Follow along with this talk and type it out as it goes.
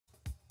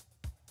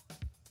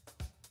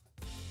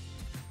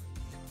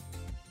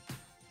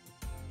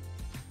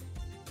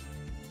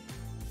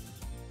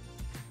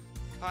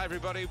Hi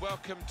everybody,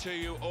 welcome to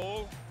you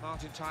all.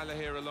 Martin Tyler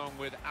here along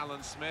with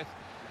Alan Smith.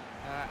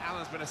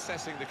 Alan's been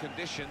assessing the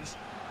conditions.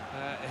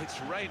 It's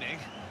raining.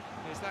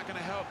 Is that going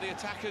to help the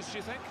attackers, do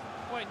you think?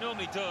 Well, it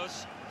normally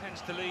does.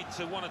 Tends to lead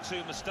to one or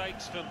two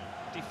mistakes from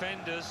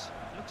defenders.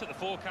 Looked at the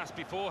forecast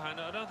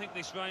beforehand. I don't think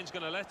this rain's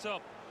going to let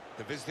up.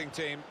 The visiting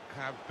team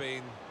have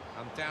been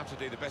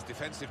undoubtedly the best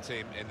defensive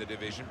team in the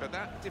division, but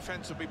that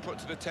defence will be put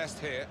to the test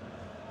here.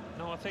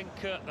 No, I think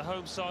the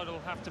home side will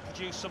have to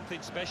produce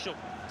something special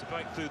to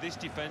break through this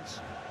defence.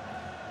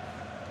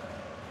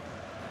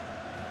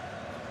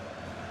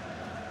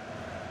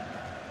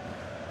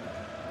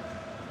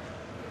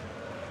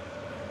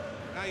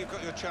 Now you've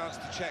got your chance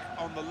to check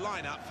on the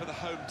lineup for the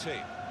home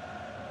team.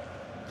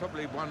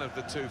 Probably one of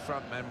the two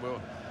front men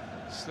will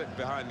slip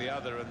behind the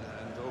other and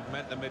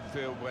augment the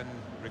midfield when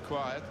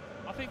required.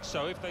 I think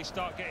so. If they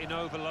start getting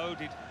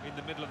overloaded in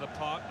the middle of the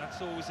park,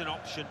 that's always an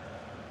option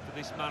for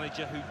this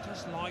manager who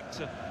does like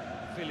to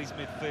fill his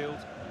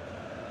midfield.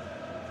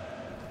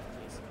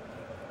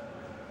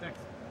 Thanks.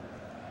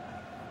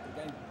 Good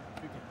game.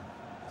 Good game.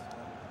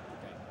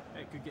 Okay.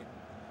 Hey, good game.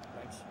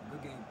 Thanks.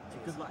 Good game.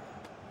 Good luck.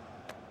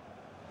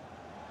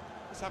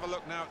 Let's have a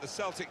look now at the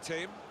Celtic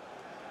team.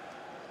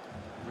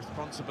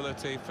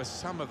 Responsibility for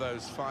some of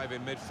those five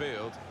in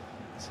midfield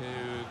to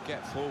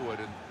get forward,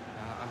 and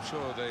I'm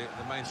sure the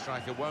main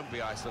striker won't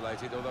be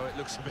isolated, although it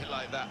looks a bit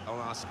like that on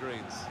our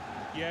screens.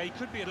 Yeah, he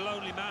could be a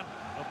lonely man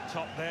up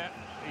top there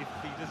if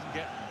he doesn't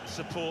get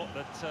support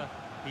that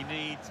he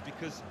needs,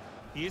 because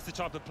he is the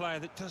type of player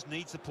that does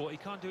need support. He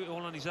can't do it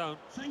all on his own.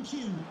 Thank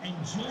you.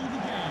 Enjoy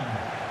the game.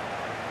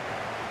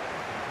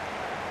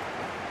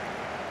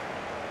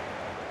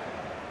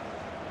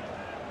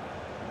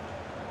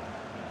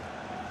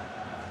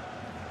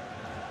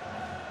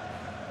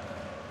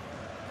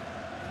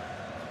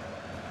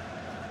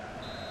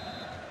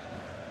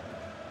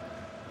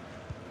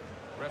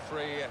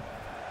 Referee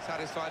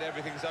satisfied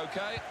everything's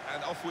okay,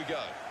 and off we go.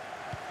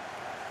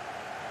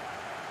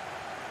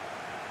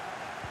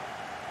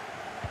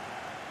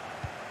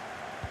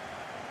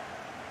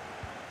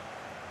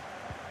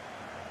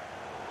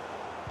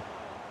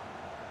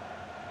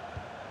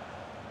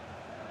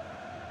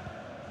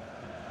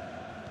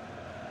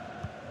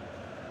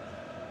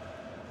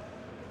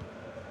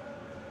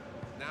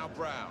 Now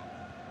Brown.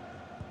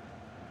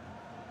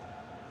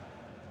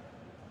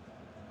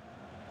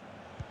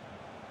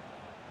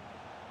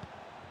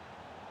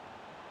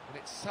 And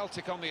it's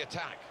Celtic on the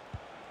attack.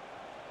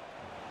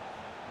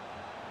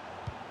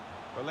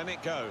 Well, then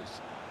it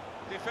goes.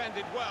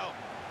 Defended well.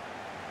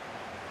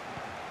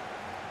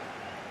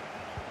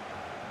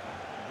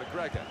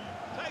 McGregor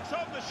takes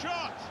on the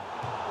shot.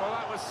 Well,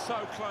 that was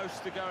so close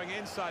to going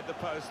inside the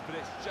post, but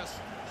it's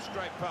just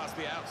straight past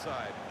the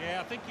outside.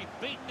 Yeah, I think he'd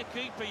beaten the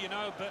keeper, you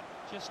know, but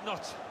just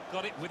not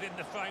got it within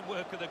the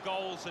framework of the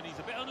goals, and he's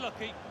a bit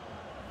unlucky.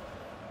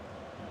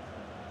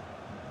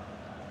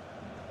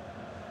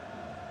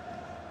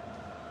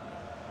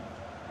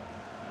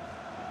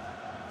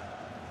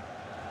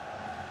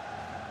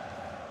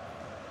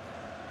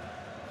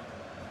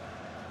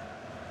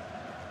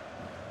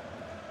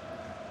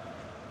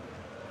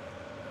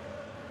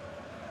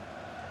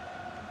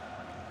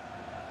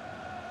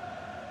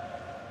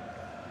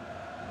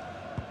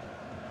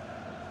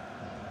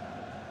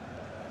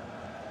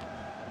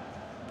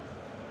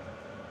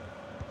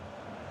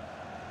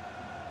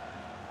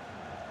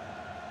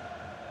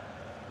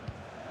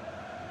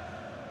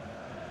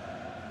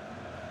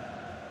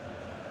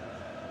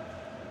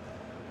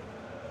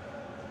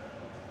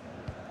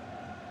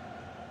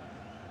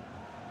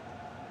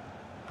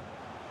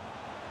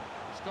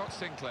 Scott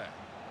Sinclair.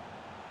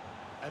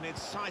 An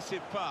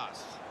incisive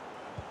pass.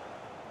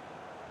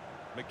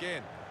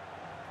 McGinn.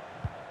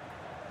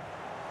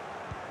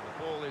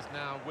 The ball is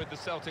now with the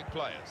Celtic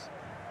players.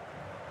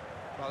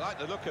 I like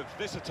the look of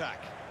this attack.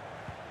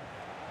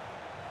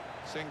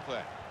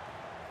 Sinclair.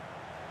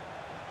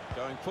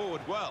 Going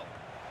forward well.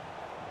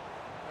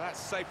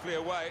 That's safely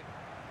away.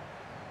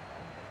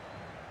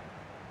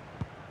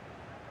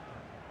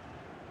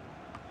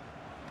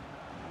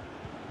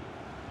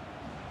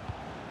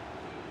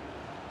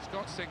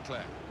 Scott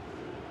Sinclair.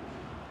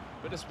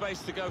 Bit of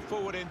space to go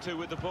forward into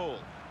with the ball.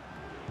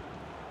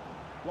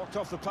 Blocked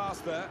off the pass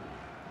there.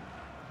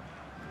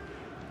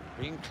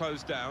 Being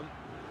closed down.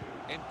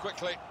 In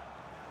quickly.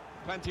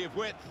 Plenty of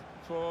width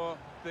for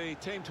the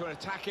team to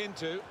attack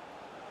into.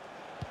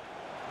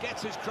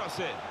 Gets his cross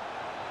in.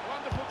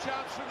 Wonderful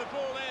chance from the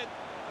ball in.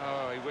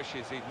 Oh, he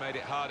wishes he'd made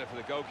it harder for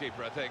the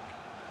goalkeeper, I think.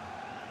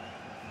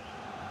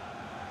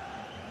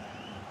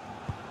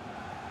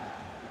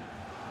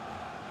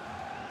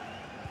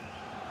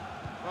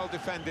 Well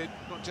defended,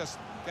 not just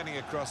getting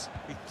across,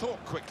 he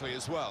thought quickly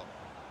as well.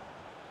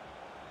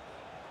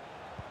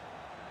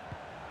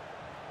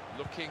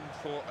 Looking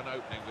for an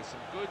opening with some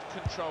good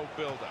controlled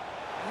build-up.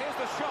 And here's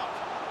the shot,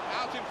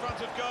 out in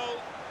front of goal.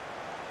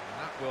 And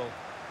that will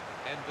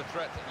end the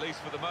threat, at least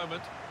for the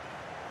moment.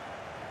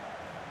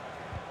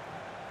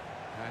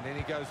 And in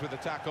he goes with the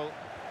tackle,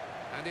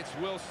 and it's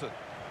Wilson.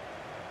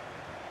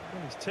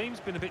 Well, his team's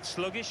been a bit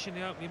sluggish in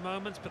the opening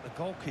moments, but the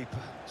goalkeeper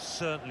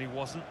certainly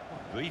wasn't.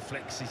 What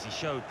reflexes he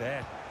showed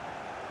there.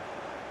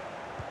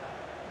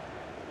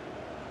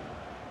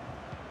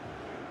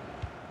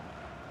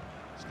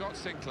 Scott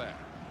Sinclair.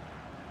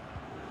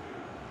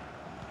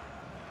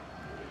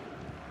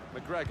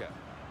 McGregor.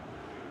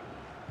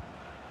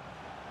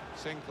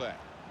 Sinclair.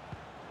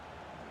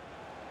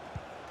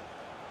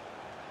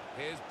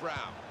 Here's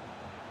Brown.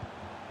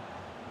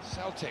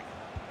 Celtic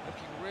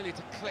looking really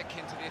to click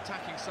into the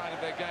attacking side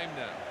of their game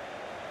now.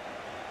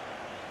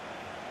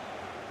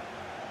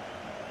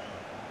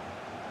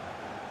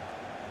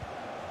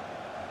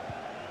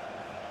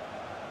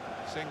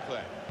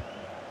 Sinclair.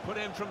 Put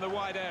in from the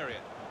wide area.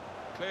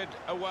 Cleared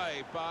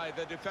away by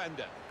the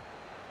defender.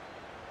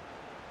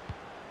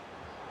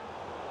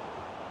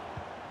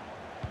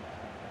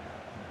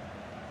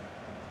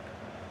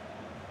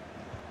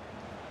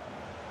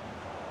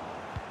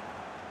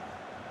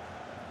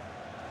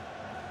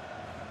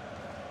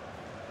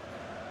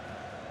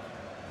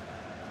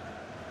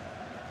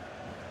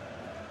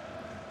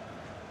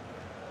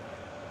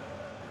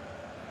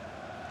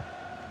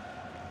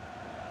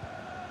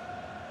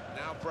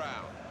 Now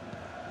Brown.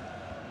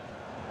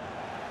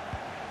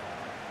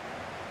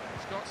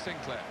 Scott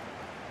Sinclair.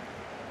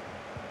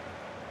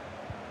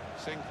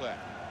 Sinclair.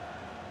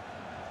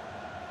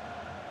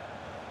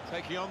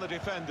 Taking on the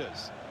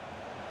defenders.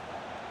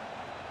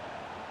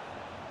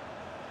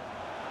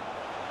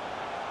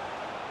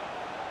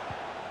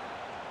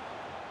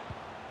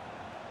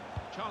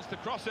 Chance to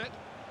cross it.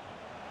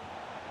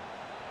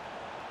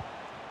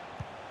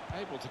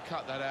 Able to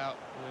cut that out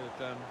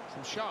with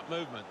some sharp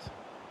movement.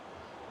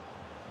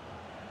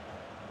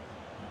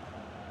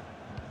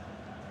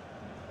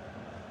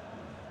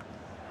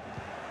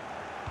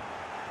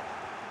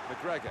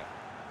 McGregor.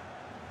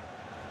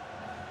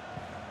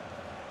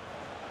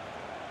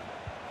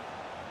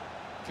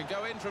 Can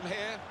go in from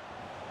here.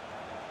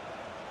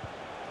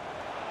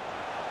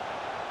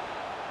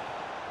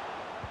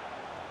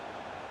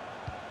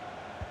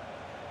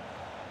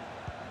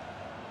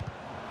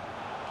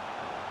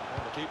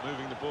 Well, they keep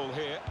moving the ball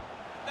here.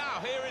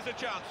 Now here is a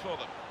chance for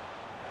them.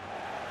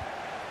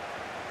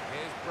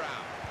 Here's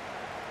Brown.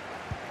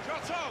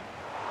 Shot on!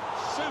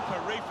 Super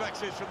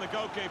reflexes from the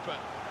goalkeeper.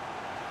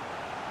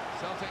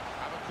 Celtic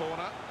have a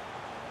corner.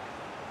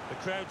 The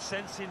crowd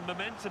sensing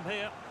momentum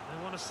here.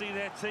 They want to see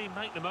their team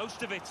make the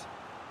most of it.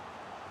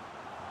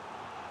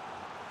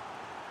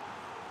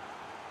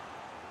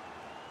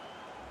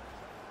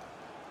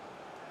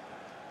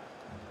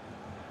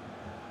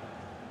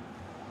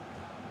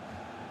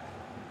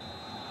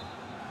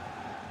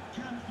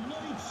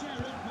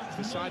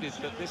 Decided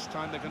that this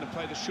time they're going to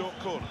play the short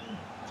corner.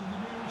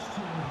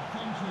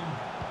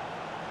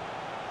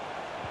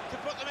 To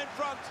put them in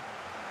front.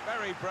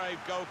 Very brave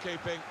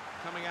goalkeeping,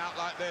 coming out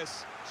like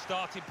this.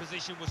 Starting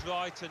position was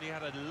right, and he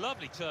had a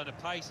lovely turn of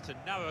pace to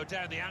narrow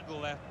down the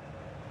angle there.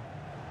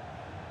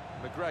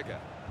 McGregor.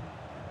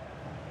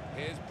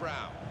 Here's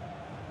Brown.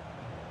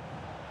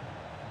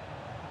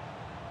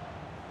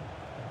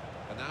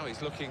 And now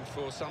he's looking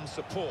for some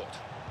support.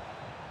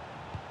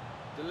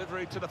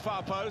 Delivery to the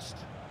far post.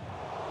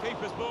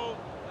 Keeper's ball,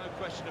 no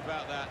question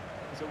about that.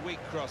 It's a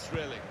weak cross,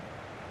 really.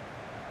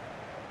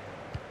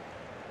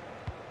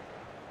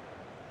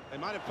 They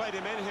might have played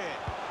him in here.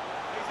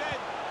 He's in.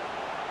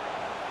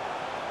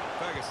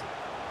 Ferguson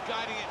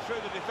guiding it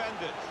through the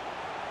defenders.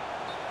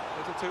 A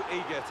little too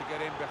eager to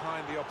get in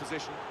behind the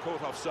opposition,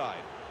 caught offside.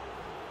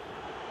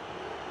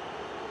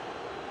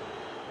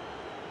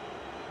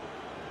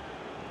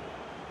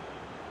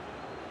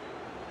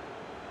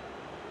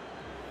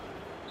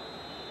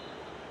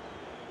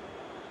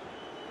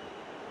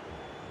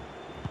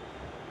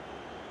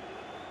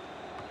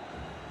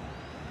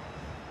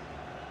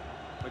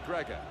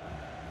 McGregor.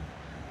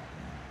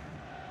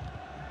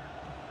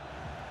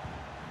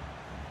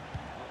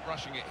 Not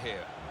rushing it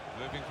here.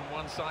 Moving from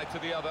one side to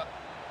the other.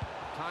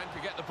 Time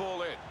to get the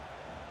ball in.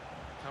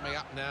 Coming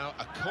up now,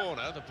 a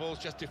corner. The ball's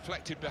just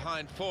deflected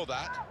behind for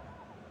that.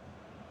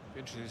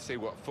 Interesting to see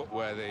what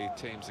footwear the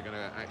teams are going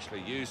to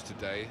actually use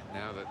today,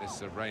 now that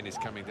this rain is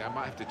coming down.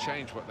 Might have to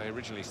change what they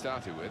originally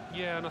started with.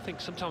 Yeah, and I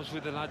think sometimes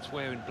with the lads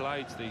wearing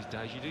blades these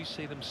days, you do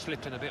see them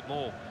slipping a bit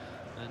more.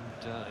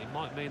 And it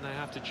might mean they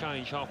have to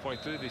change halfway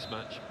through this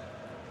match.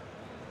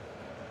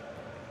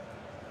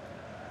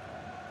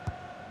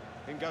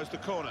 In goes the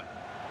corner.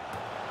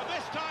 And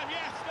this time,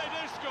 yes, they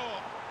do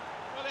score.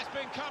 Well, it's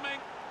been coming,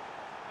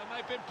 and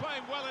they've been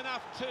playing well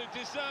enough to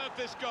deserve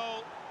this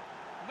goal.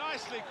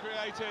 Nicely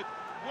created,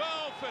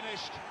 well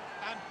finished,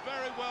 and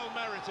very well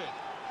merited.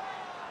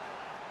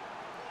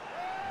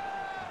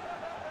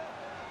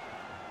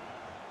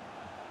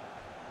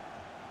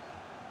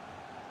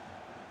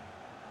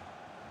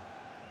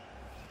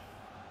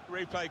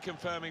 Replay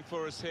confirming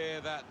for us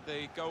here that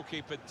the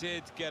goalkeeper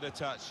did get a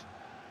touch,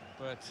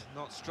 but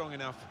not strong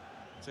enough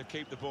to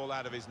keep the ball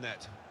out of his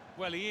net.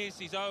 Well, he is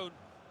his own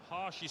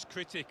harshest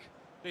critic,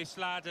 this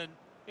lad, and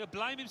he'll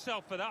blame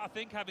himself for that, I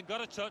think, having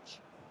got a touch.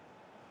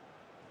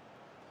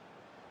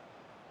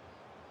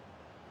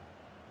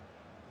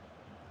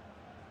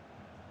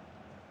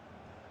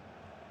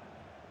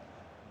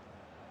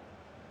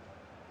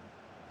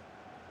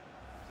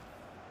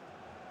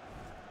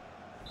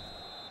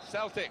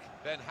 Celtic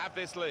then have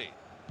this lead.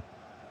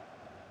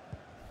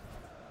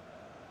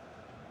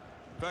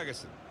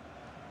 Ferguson.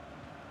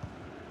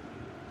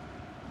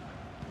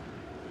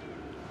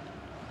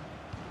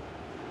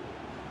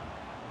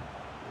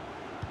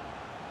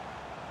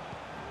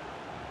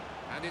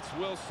 And it's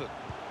Wilson.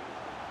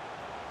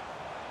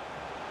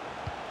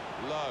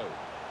 Low.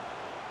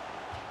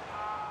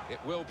 It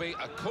will be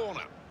a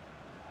corner.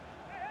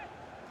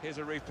 Here's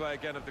a replay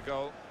again of the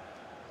goal.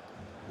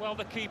 Well,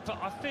 the keeper,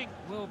 I think,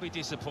 will be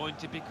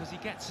disappointed because he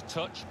gets a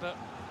touch, but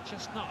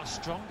just not a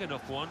strong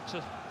enough one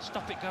to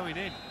stop it going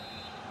in.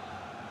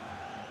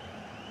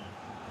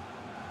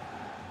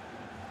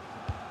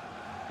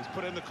 He's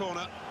put in the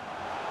corner.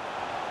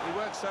 He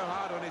works so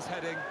hard on his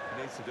heading.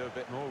 He needs to do a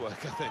bit more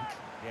work, I think.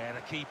 Yeah,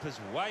 the keeper's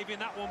waving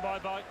that one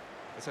bye-bye.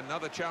 It's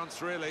another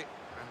chance, really.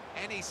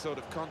 And any sort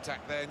of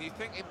contact there, and you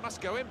think it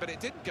must go in, but it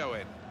didn't go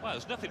in. Well,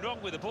 there's nothing wrong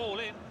with the ball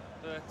in,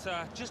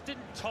 but just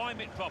didn't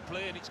time it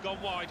properly, and it's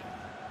gone wide.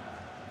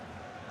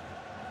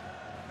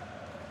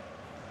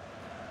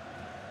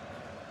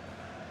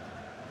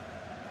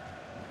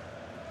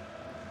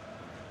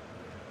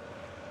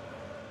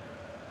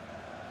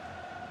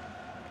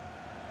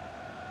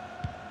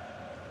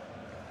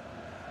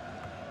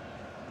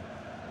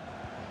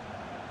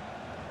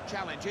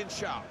 Challenge in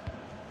sharp.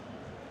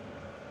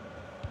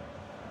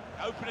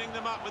 Opening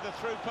them up with a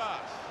through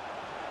pass.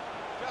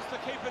 Just the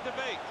keeper to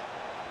beat.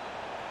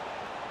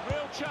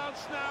 Real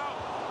chance now.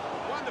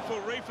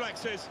 Wonderful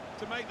reflexes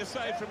to make the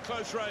save from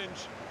close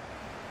range.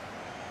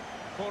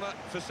 Corner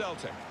for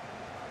Celtic.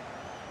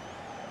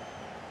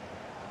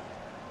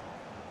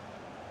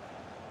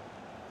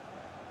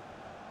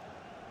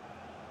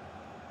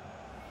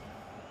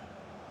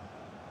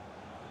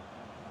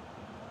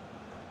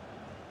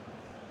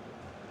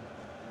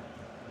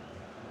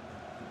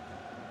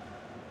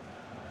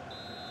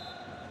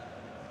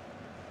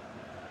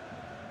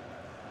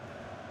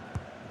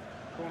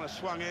 Corner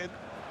swung in.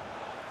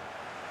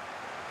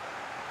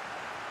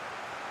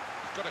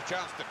 He's got a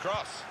chance to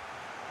cross.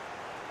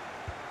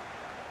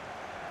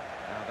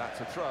 Now that's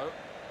a throw.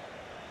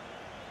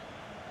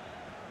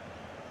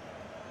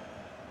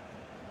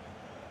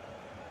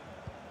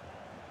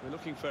 We're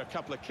looking for a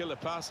couple of killer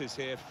passes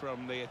here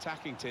from the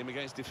attacking team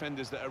against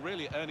defenders that are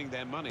really earning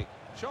their money.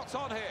 Shots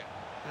on here.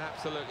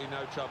 Absolutely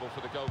no trouble for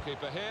the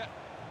goalkeeper here.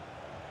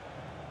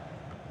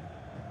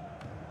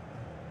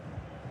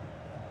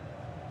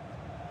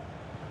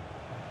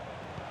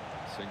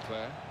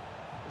 Sinclair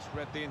just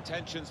read the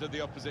intentions of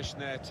the opposition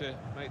there to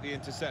make the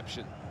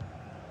interception.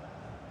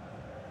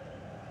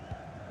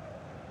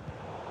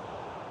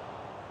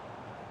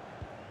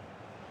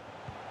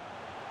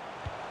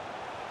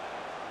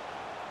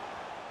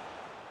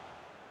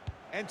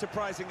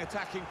 Enterprising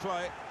attacking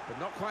play, but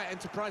not quite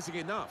enterprising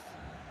enough.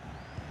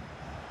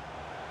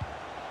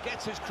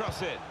 Gets his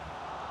cross in.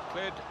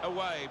 Cleared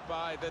away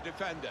by the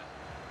defender.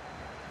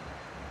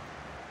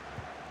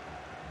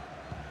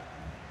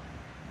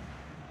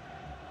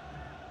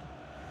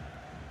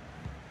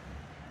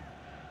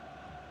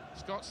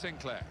 Scott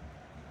Sinclair.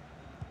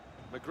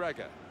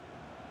 McGregor.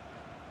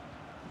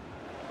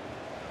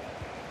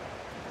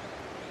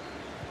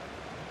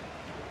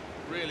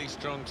 Really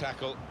strong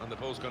tackle, and the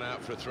ball's gone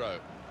out for a throw.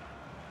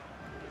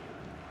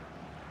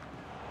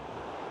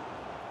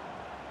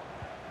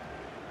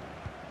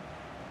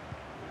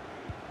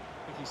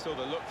 I think he saw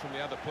the look from the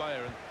other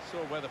player and saw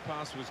where the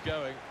pass was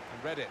going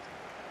and read it.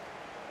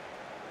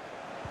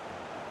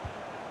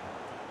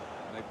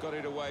 And they've got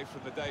it away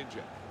from the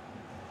danger.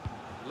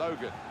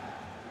 Logan.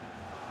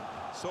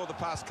 Saw the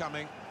pass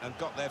coming and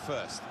got there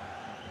first.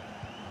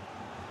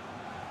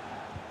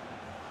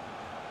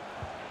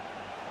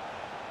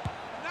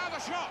 Now the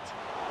shot!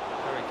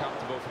 Very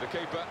comfortable for the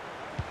keeper.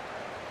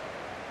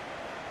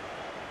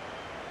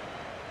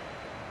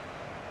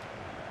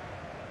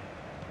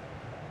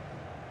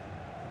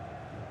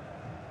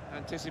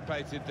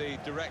 Anticipated the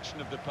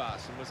direction of the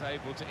pass and was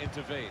able to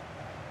intervene.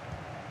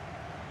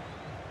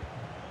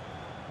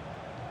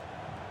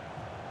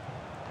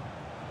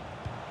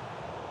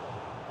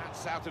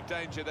 Out of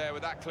danger there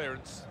with that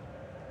clearance.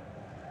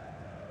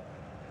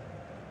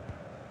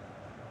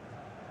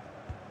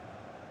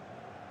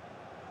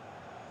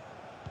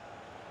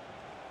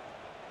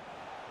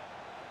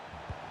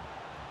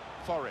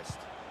 Forrest.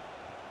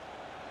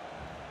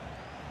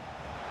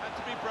 Had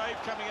to be brave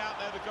coming out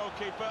there, the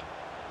goalkeeper.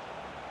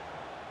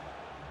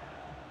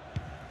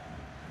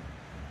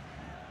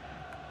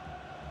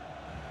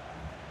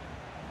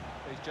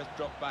 He's just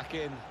dropped back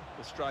in,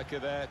 the striker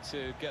there,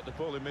 to get the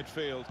ball in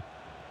midfield.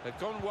 They've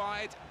gone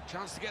wide,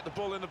 chance to get the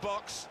ball in the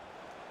box.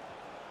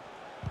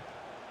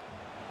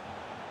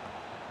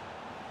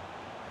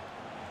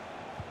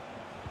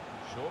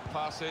 Short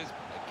passes,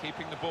 they're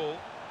keeping the ball.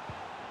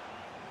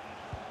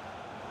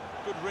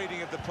 Good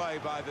reading of the play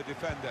by the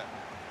defender.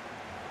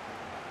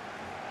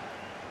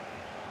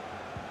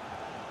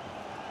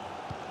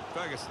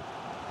 Ferguson.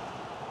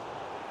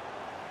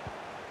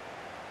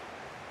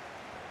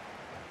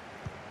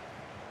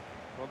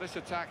 Well, this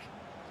attack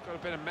has got a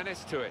bit of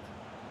menace to it.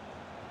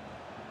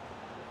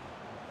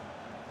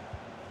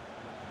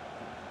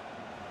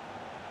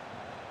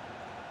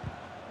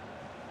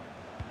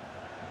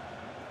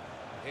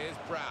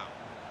 Here's Brown.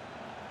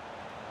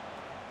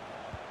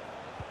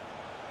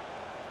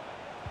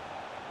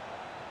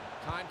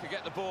 Time to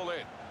get the ball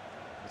in.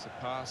 It's a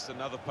pass,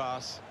 another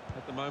pass.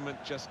 At the moment,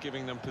 just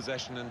giving them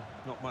possession and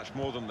not much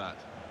more than that.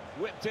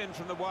 Whipped in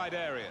from the wide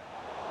area.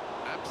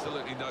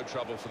 Absolutely no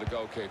trouble for the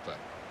goalkeeper.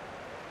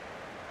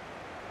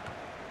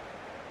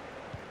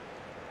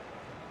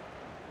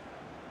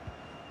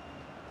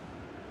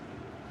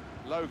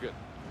 Logan.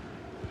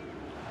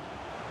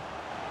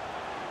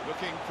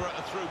 Looking for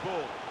a through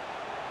ball.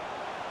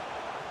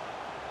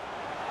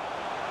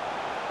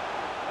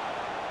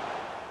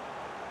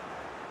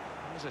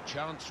 There's a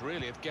chance,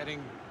 really, of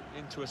getting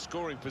into a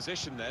scoring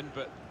position then,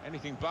 but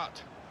anything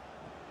but.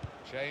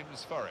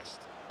 James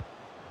Forrest.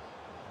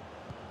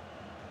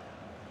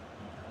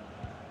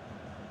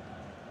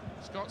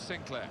 Scott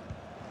Sinclair.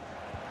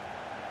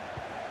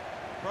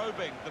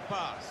 Probing the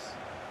pass.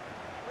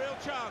 Real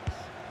chance.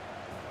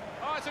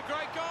 Oh, it's a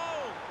great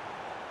goal!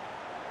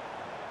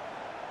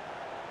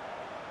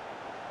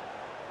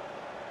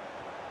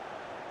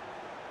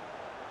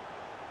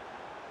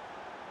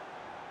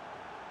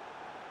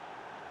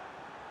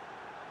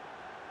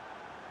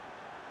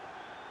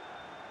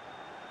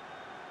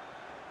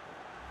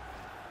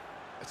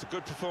 It's a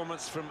good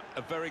performance from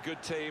a very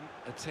good team,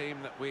 a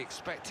team that we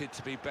expected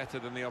to be better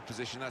than the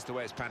opposition. That's the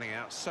way it's panning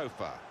out so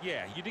far.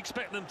 Yeah, you'd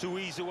expect them to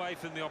ease away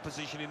from the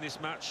opposition in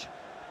this match.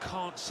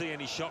 Can't see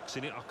any shocks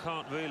in it, I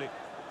can't really.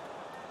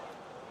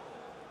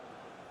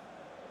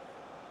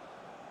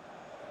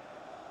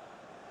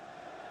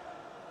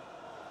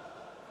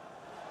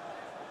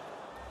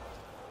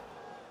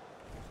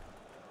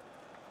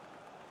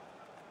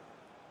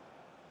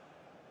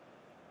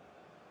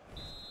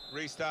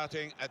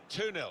 Restarting at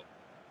 2-0.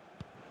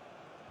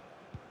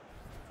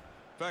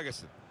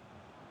 Ferguson.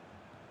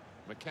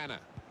 McKenna.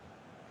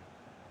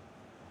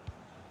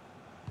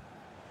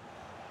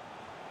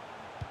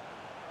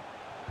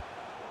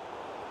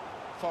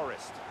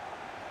 Forrest.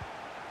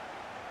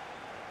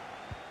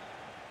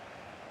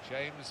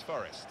 James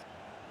Forrest.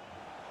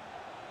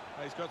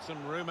 He's got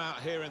some room out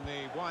here in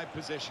the wide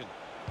position.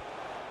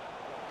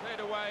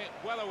 Cleared away,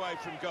 well away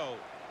from goal.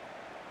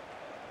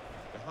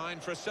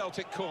 Behind for a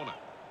Celtic corner.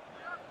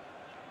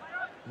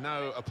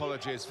 No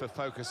apologies for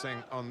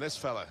focusing on this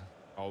fella.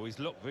 Oh, he's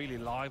looked really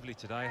lively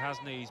today,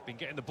 hasn't he? He's been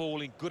getting the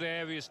ball in good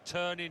areas,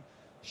 turning,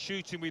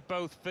 shooting with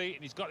both feet,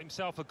 and he's got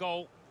himself a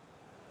goal.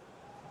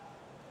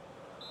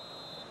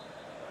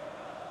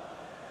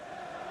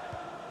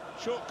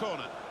 Short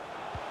corner.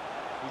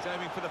 He's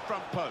aiming for the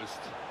front post.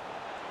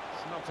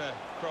 It's not a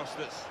cross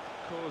that's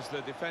caused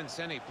the defence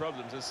any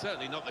problems, and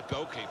certainly not the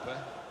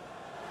goalkeeper.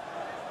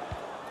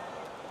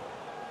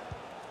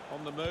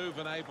 On the move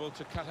and able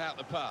to cut out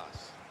the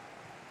pass.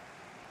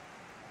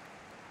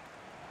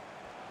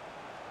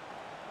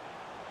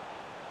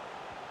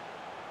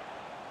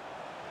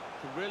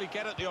 Can really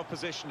get at the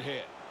opposition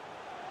here.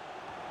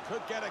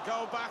 Could get a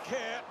goal back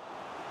here.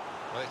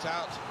 Well, it's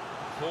out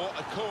for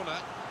a corner.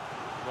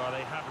 Well,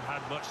 they haven't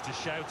had much to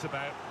shout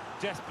about.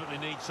 Desperately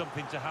need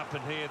something to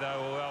happen here,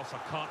 though, or else I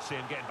can't see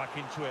him getting back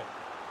into it.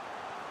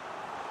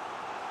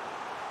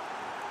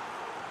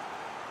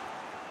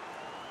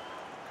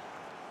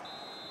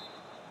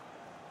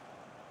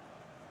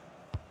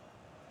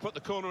 Put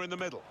the corner in the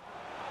middle.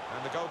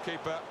 And the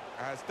goalkeeper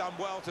has done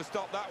well to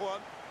stop that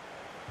one.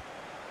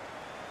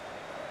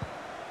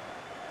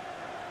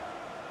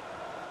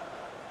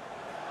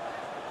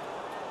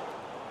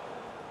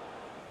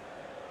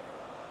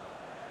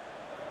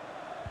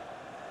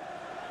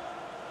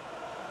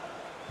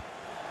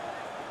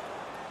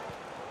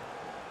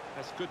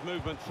 That's good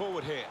movement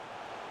forward here.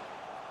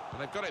 And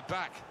they've got it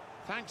back,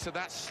 thanks to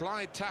that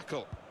slide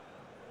tackle.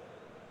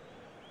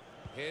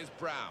 Here's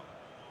Brown.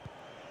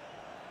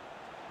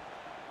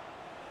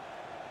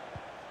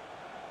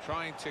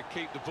 Trying to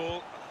keep the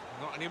ball,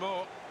 not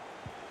anymore.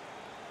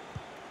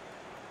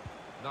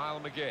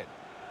 Niall McGinn.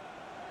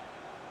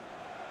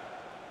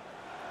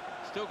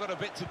 Still got a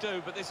bit to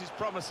do, but this is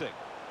promising.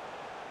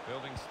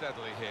 Building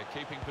steadily here,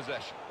 keeping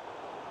possession.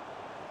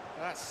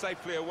 That's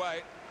safely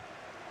away.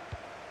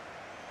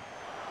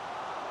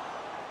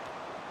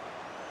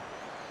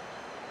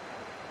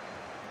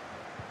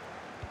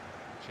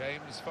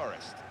 James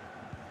Forrest.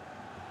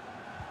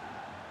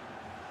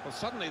 Well,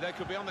 suddenly they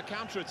could be on the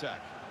counter-attack.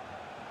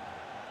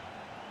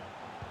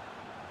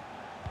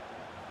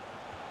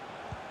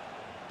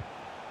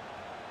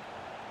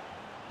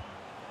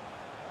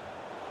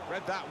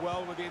 Read that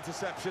well with the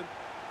interception.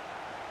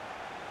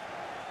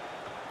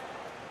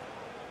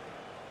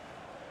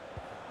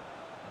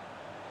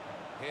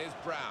 Here's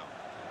Brown.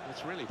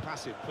 It's really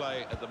passive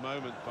play at the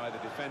moment by the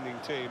defending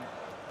team.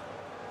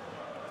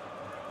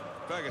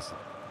 Ferguson.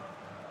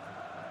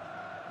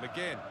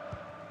 McGinn.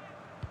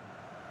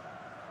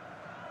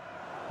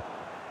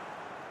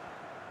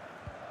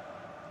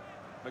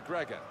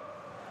 McGregor.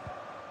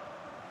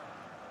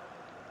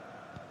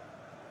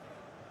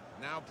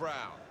 Now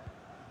Brown.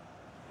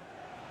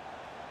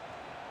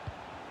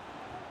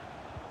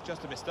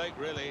 Just a mistake,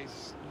 really.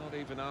 He's not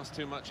even asked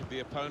too much of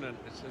the opponent.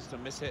 It's just a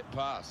mishit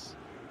pass.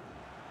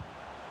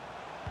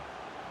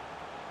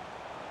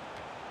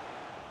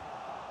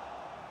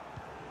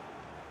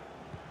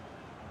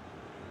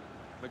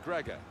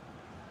 McGregor.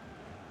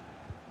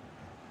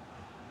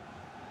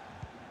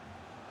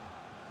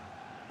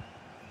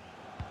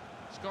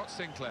 Scott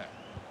Sinclair.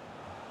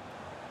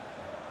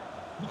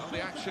 Well,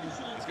 the action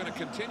is going to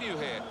continue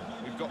here.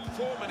 We've got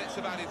 4 minutes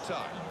of added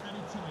time.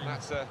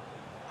 That's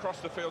across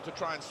the field to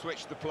try and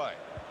switch the play.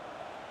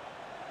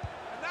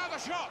 And now the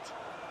shot!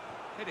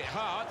 Hit it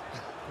hard,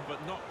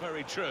 but not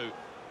very true.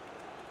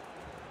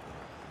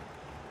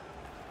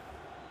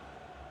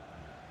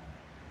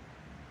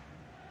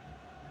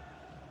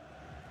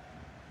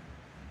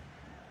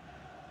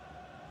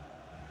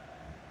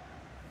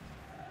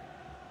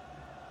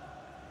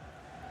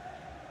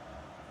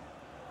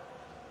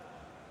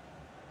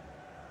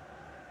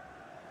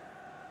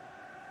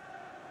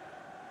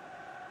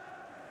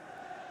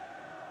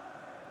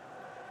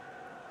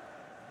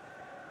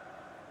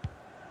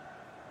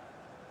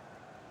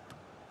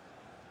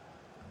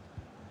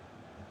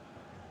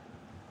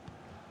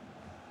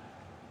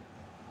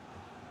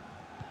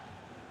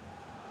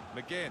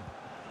 McGinn.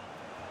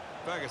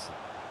 Ferguson.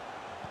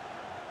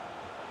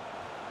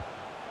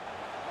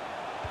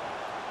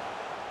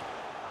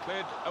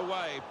 Cleared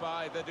away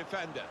by the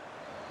defender.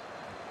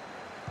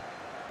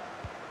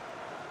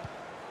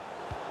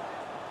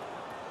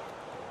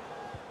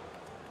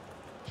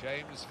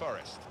 James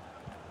Forrest.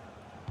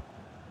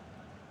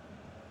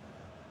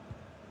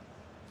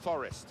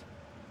 Forrest.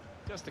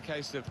 Just a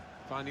case of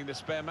finding the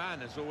spare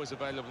man is always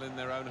available in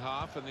their own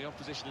half, and the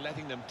opposition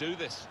letting them do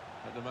this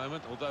at the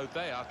moment, although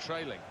they are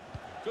trailing.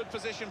 Good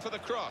position for the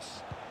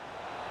cross.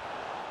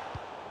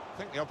 I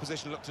think the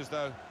opposition looked as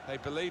though they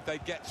believed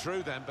they'd get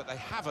through them, but they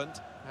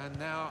haven't, and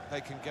now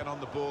they can get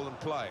on the ball and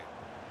play.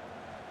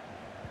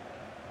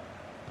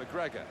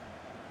 McGregor.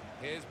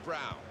 Here's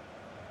Brown.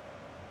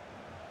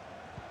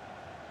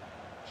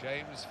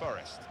 James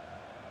Forrest.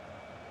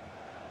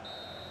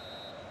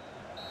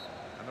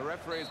 And the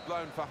referee is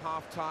blown for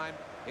half-time.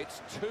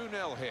 It's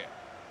 2-0 here.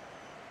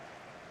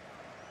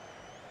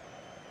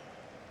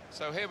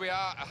 So here we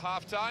are at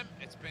half-time.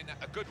 It's been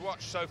a good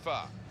watch so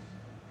far.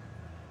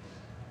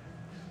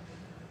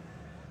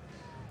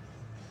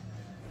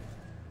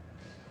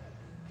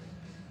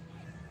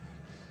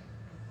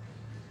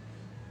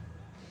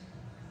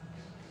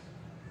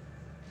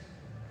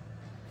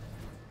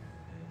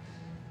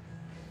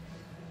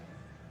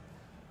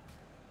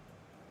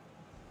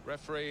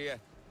 Referee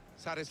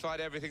satisfied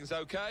everything's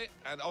okay,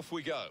 and off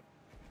we go.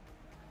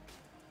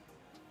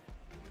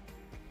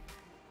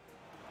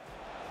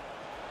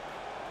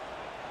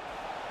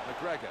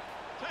 McGregor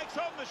takes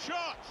on the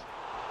shot.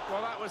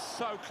 Well, that was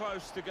so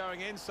close to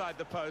going inside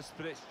the post,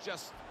 but it's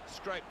just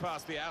straight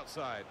past the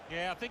outside.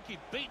 Yeah, I think he'd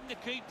beaten the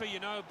keeper, you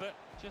know, but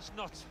just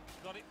not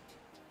got it.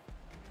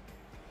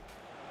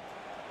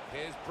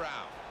 Here's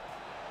Brown.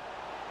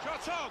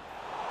 Shot on.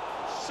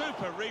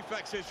 Super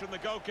reflexes from the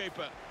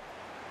goalkeeper.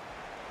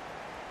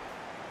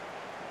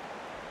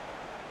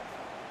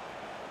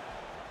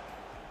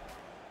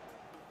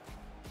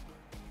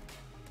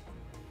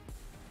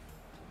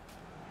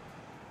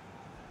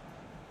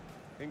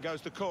 In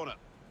goes the corner.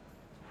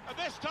 And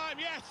this time,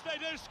 yes, they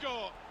do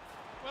score.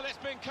 Well, it's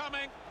been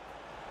coming,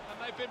 and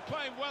they've been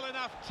playing well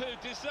enough to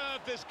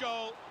deserve this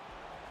goal.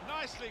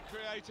 Nicely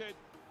created.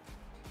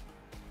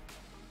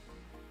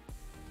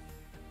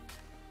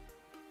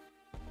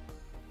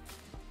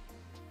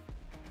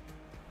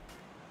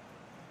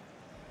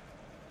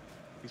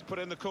 He's put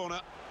in the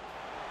corner.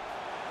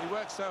 He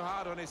works so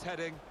hard on his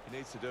heading. He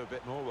needs to do a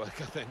bit more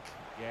work, I think.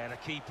 Yeah, the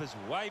keeper's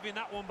waving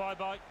that one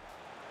bye-bye.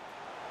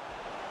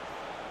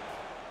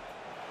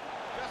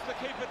 Just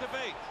the keeper to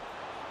beat.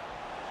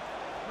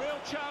 Real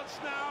chance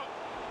now.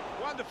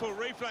 Wonderful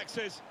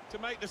reflexes to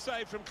make the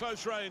save from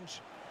close range.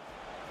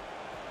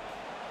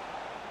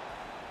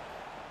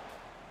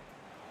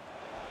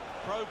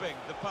 Probing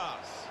the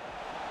pass.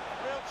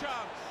 Real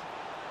chance.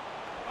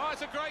 Oh,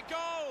 it's a great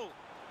goal.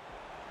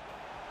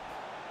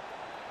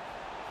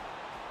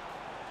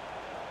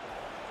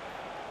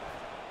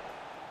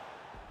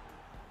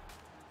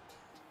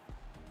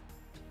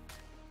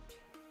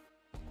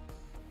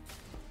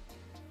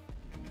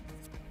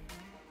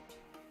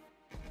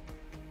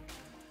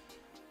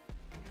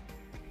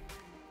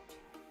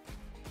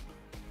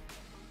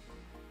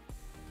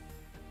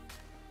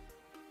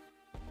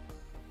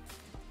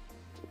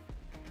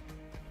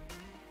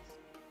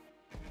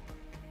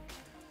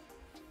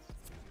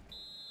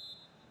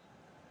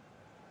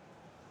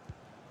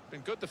 Been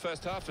good the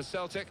first half for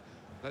Celtic.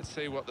 Let's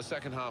see what the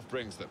second half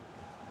brings them.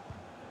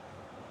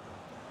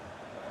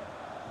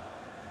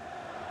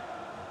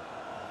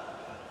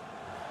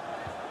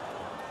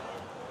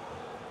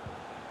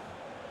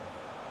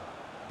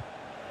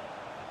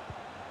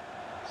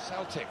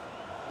 Celtic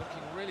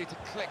looking really to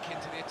click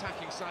into the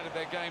attacking side of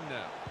their game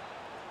now.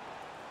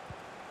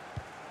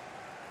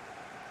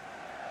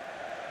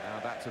 Now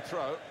that's a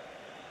throw.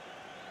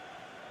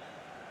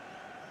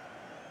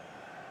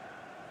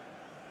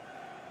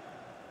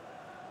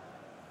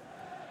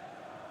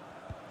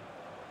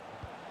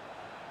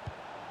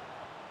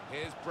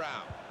 Here's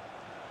Brown.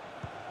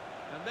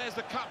 And there's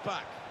the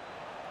cutback.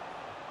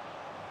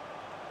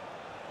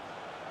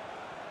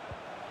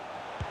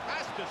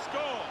 to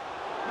score.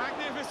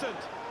 Magnificent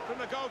from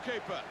the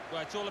goalkeeper.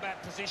 Well, it's all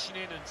about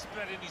positioning and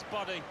spreading his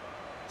body.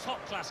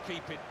 Top-class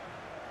keeping.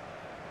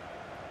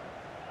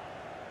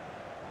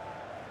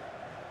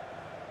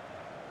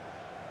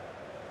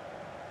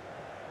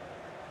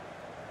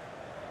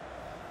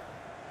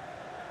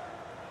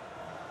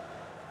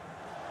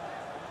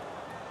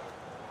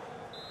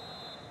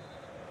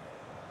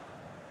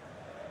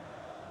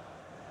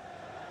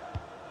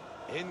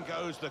 In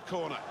goes the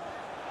corner.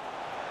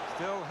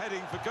 Still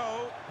heading for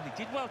goal. And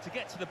he did well to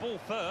get to the ball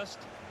first.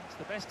 It's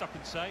the best I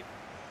can say.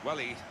 Well,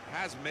 he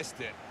has missed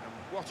it, and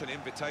what an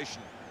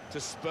invitation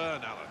to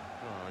spurn, Alan.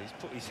 Oh, he's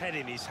put his head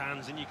in his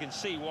hands, and you can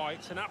see why.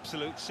 It's an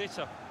absolute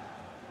sitter.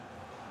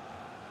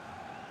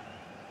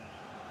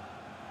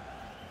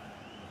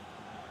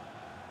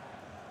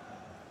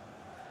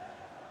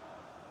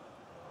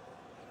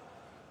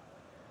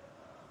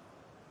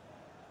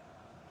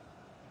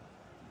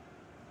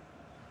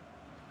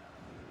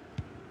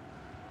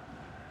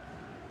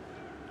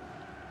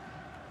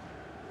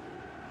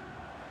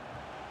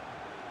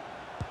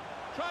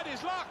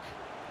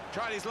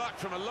 Tried his luck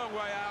from a long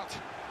way out,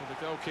 but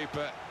the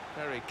goalkeeper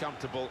very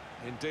comfortable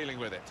in dealing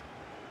with it.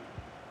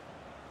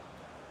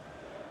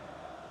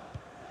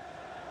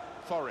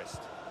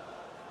 Forrest.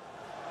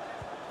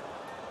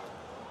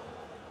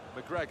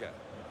 McGregor.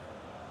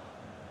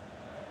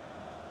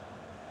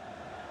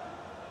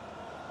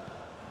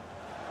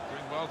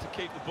 Doing well to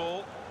keep the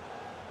ball.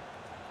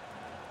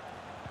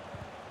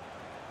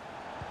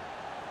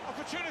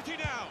 Opportunity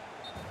now.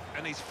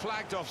 And he's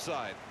flagged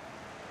offside.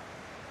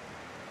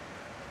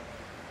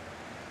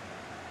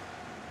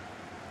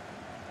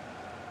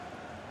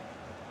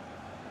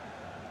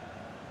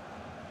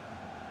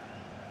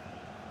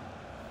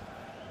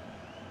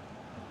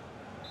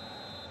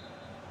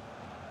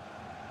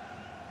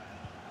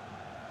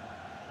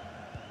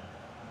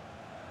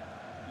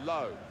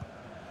 Low.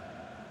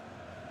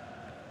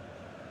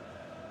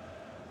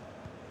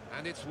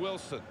 And it's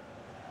Wilson.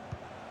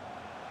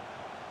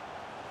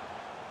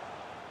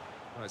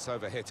 Well, it's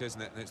overhit, isn't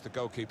it? And it's the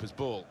goalkeeper's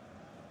ball.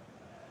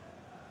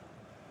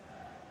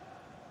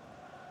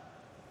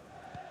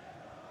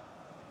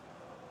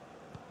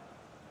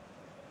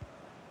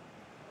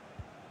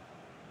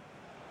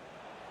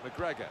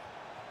 McGregor.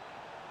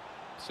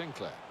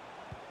 Sinclair.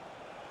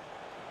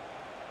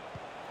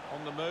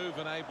 On the move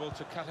and able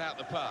to cut out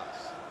the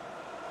pass.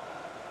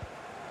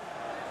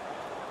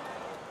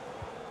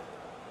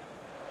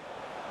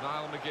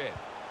 Niall McGinn.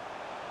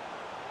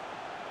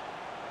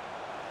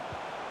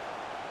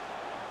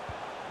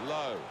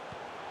 Low.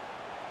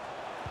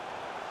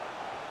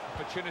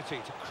 Opportunity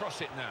to cross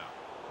it now.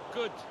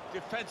 Good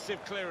defensive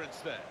clearance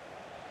there.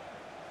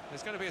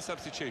 There's going to be a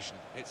substitution.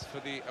 It's for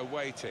the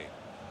away team.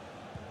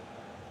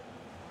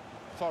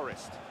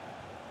 Forrest.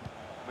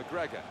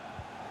 McGregor.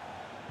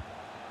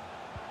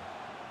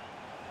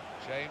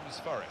 James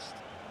Forrest.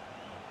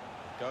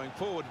 Going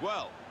forward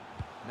well.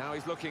 Now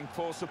he's looking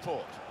for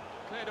support.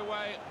 Cleared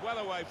away, well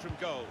away from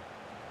goal.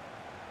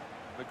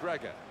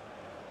 McGregor.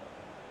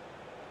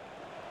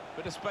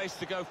 Bit of space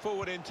to go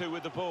forward into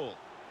with the ball.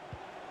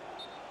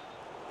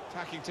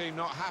 Attacking team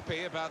not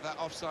happy about that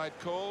offside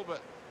call,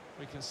 but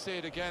we can see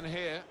it again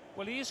here.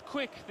 Well, he is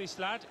quick, this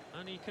lad,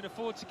 and he can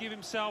afford to give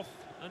himself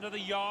another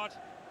yard.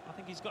 I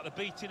think he's got the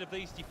beating of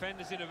these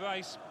defenders in a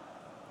race.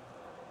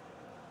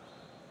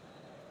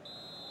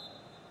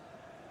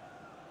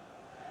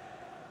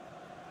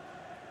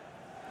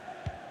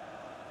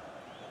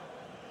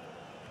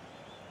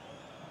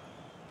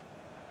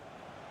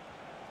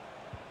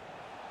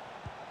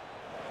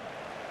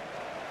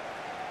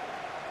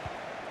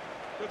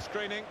 Good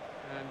screening,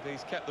 and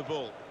he's kept the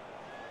ball.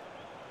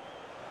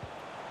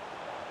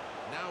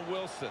 Now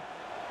Wilson.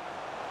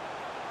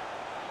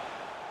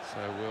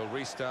 So we'll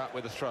restart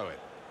with a throw-in.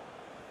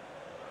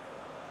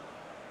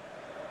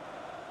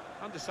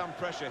 Under some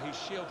pressure, he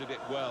shielded it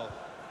well.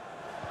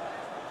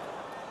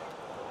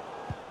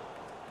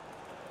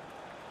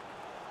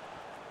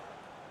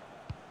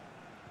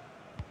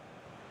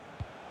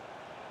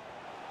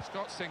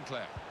 Scott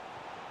Sinclair.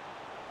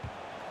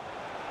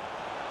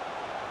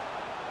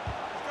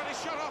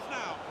 Shot off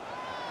now,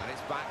 and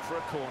it's back for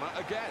a corner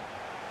again.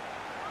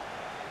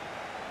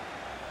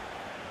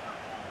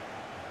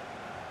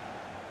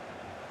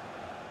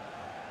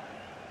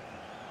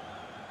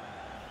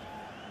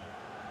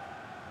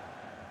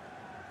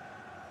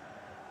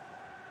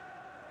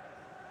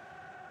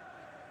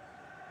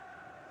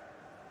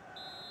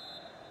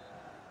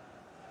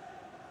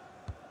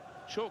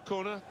 Short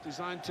corner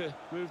designed to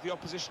move the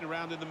opposition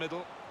around in the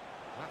middle.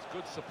 That's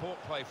good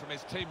support play from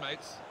his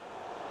teammates.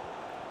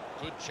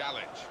 Good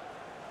challenge.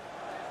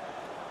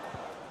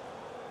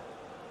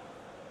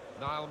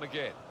 Niall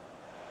McGinn.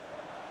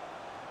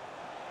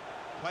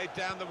 Played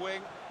down the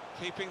wing,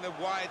 keeping the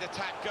wide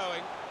attack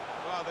going.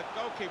 Well, the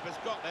goalkeeper's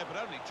got there,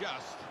 but only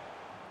just.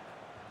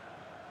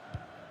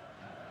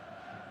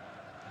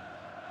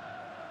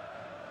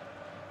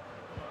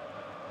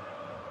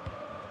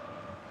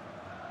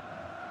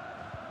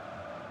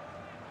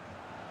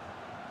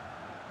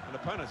 And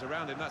opponents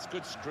around him, that's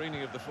good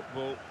screening of the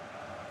football.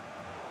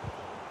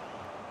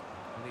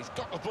 He's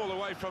got the ball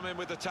away from him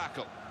with the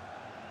tackle.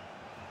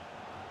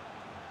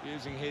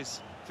 Using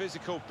his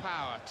physical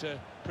power to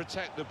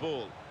protect the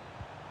ball.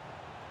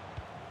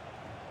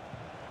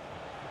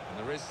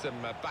 And there is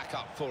some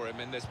backup for him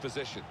in this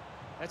position.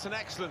 It's an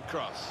excellent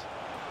cross.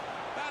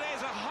 That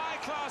is a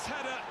high-class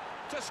header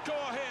to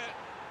score here.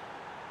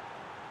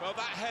 Well,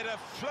 that header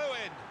flew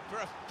in for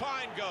a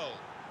fine goal.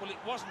 Well, it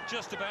wasn't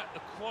just about the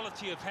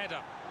quality of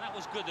header. That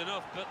was good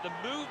enough, but the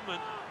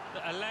movement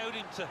that allowed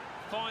him to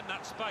find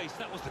that space,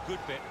 that was the good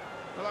bit.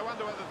 Well, I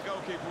wonder whether the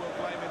goalkeeper will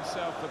blame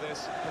himself for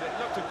this, but it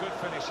looked a good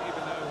finish,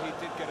 even though he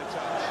did get a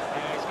touch.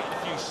 Yeah, he's getting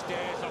a few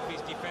stares off his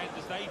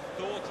defenders. They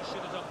thought he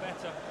should have done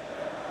better.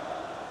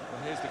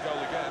 Well, here's the goal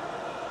again.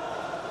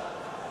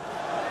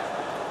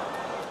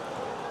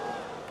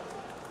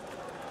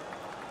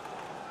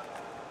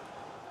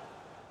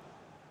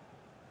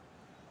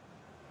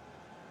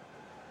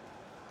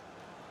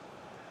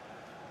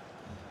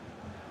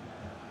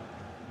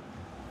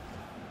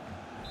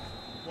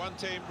 One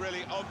team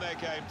really on their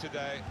game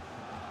today,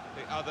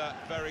 the other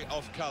very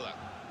off colour.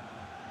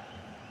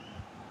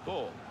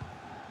 Ball.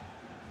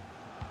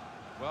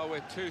 Well,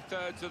 we're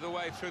two-thirds of the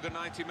way through the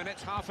 90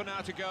 minutes, half an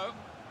hour to go.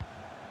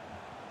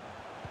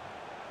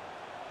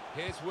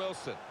 Here's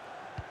Wilson.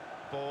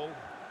 Ball.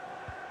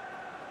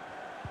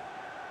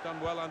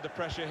 Done well under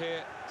pressure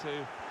here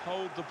to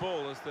hold the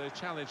ball as the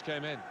challenge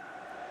came in.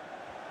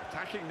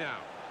 Attacking now.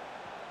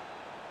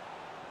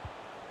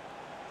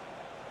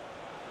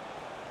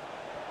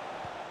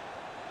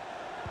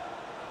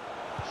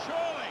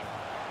 Surely!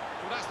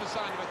 Well, that's the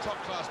sign of a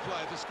top-class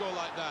player to score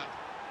like that.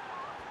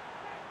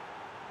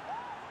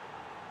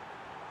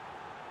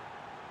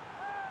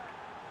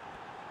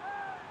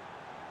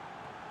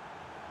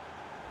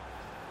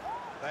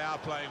 They are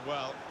playing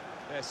well.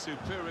 Their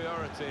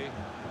superiority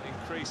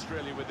increased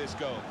really with this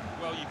goal.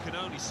 Well, you can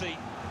only see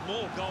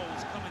more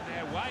goals coming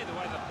their way, the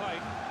way they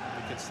played.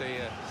 We can see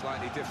a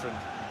slightly different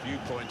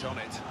viewpoint on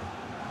it.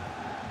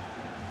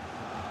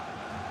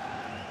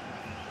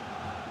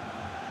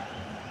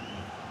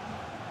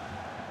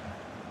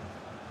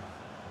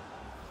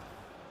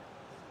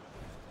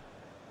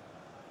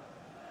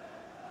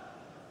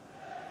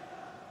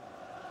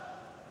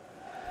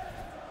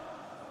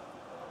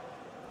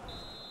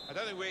 I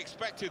don't think we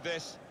expected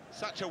this,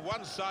 such a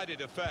one-sided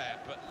affair,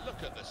 but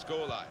look at the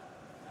scoreline.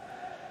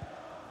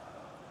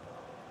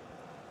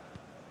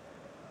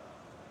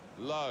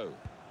 Low.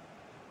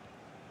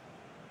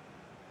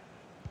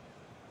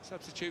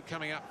 Substitute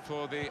coming up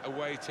for the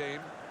away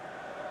team.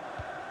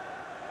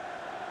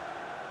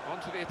 On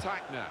to the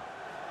attack now.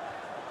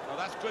 Well,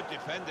 that's good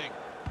defending.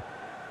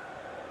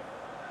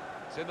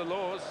 It's in the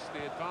laws,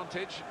 the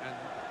advantage, and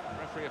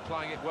the referee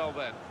applying it well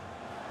then.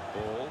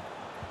 Ball.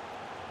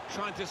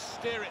 Trying to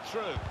steer it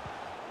through.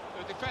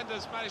 The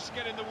defenders managed to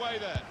get in the way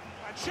there.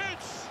 And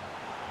shoots!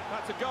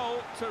 That's a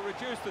goal to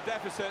reduce the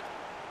deficit.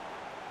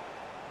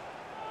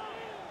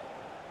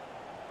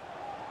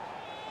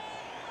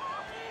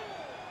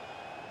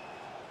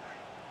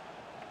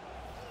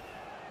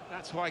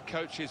 That's why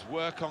coaches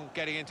work on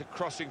getting into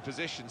crossing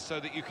positions so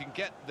that you can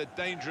get the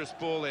dangerous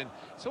ball in.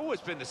 It's always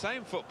been the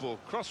same football.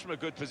 Cross from a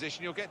good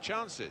position, you'll get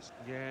chances.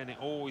 Yeah, and it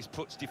always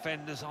puts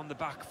defenders on the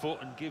back foot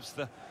and gives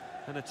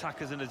an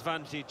attacker's an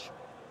advantage.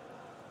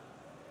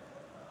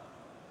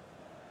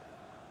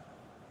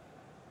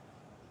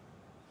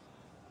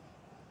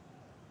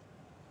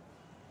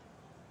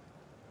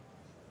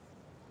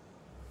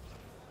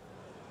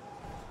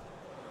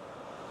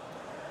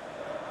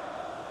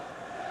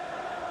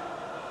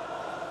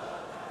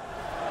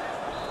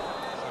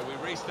 So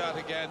we restart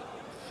again,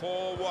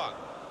 4-1.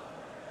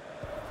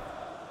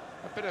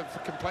 A bit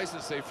of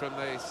complacency from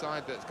the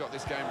side that's got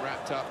this game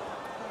wrapped up.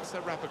 It's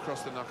a wrap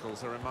across the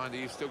knuckles, a reminder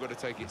you've still got to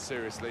take it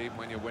seriously even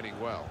when you're winning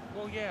well.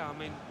 Well, yeah, I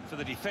mean, for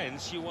the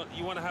defence, you want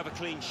to have a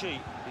clean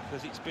sheet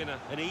because it's been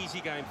an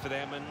easy game for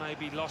them and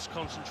maybe lost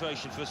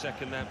concentration for a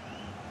second there.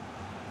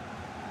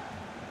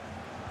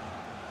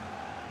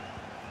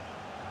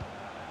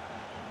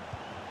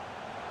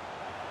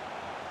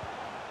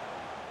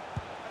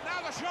 And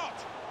now the shot!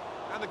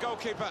 And the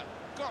goalkeeper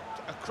got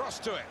across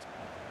to it.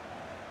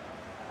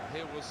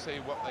 Here we'll see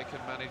what they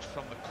can manage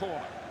from the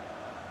corner.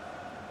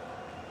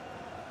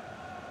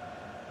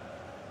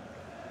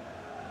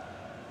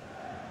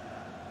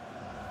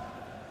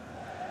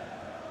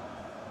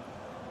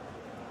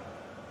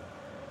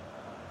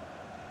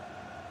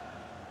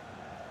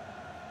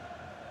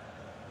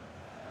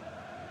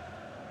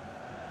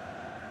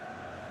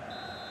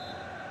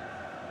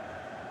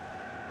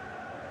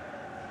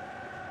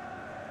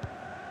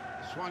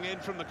 Swung in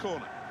from the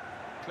corner.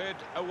 Cleared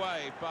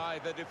away by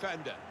the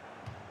defender.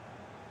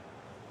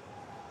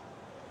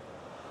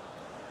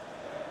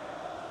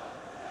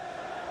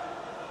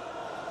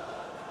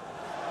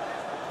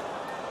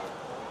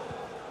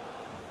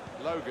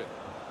 Logan.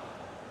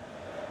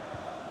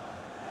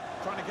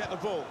 Trying to get the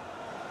ball.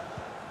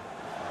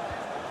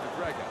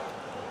 McGregor.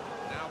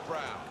 Now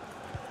Brown.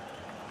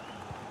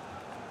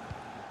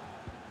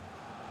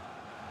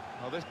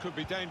 Well, this could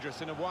be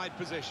dangerous in a wide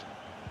position.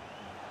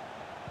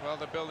 Well,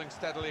 they're building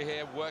steadily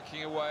here,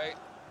 working away.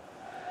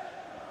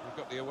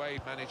 got the away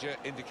manager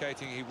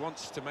indicating he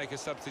wants to make a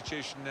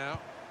substitution now.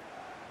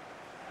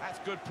 That's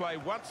good play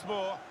once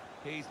more.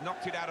 He's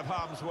knocked it out of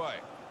harm's way.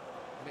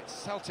 And it's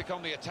Celtic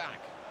on the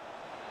attack.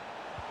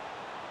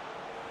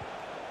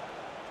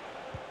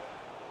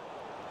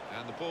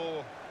 And the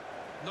ball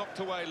knocked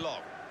away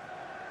long.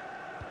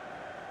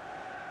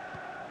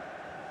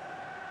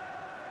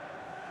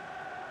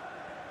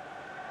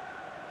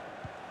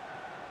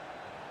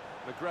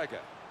 McGregor.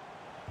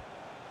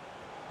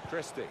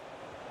 Christie.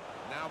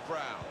 Now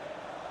Brown.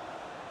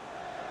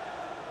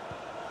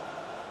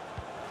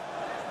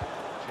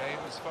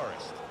 James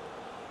Forrest.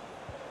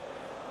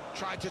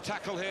 Tried to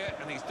tackle here,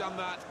 and he's done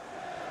that.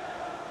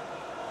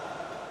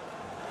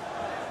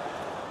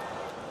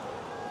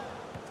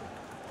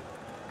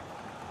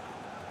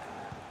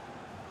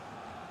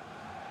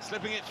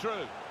 Slipping it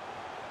through.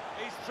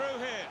 He's through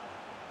here.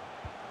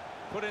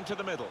 Put into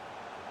the middle.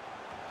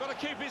 Got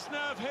to keep his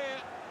nerve here.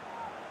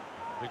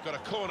 We've got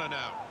a corner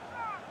now.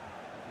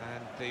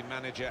 And the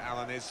manager,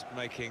 Alan, is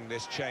making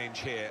this change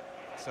here.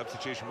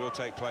 Substitution will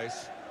take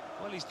place.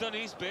 Well, he's done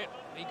his bit.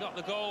 He got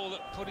the goal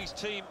that put his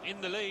team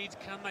in the lead.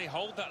 Can they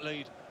hold that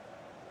lead?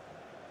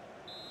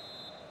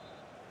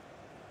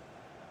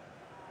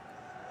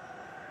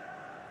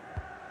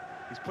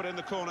 He's put in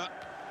the corner.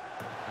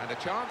 And a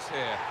chance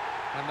here.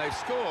 And they've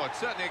scored,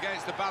 certainly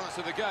against the balance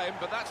of the game,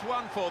 but that's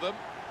one for them.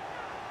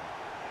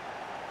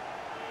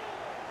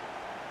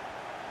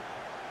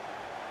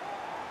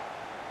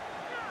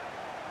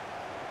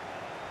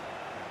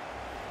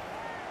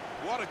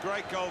 What a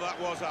great goal that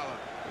was, Alan.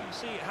 You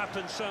see it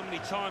happen so many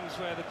times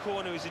where the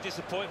corner is a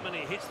disappointment.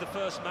 It hits the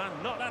first man,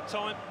 not that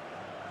time.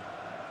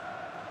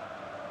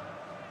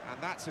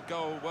 And that's a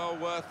goal well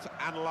worth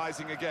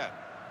analysing again.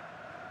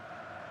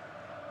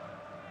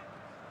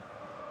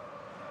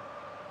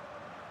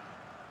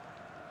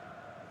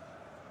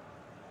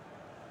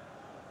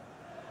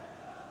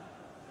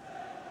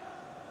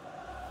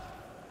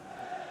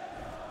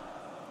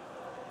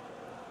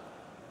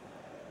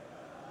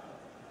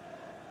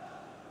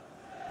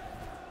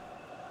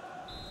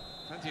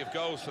 Plenty of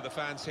goals for the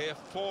fans here.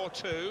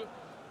 4-2.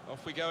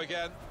 Off we go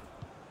again.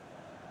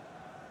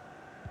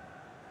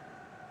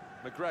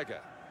 McGregor.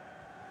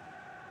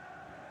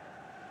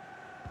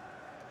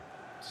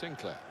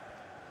 Sinclair.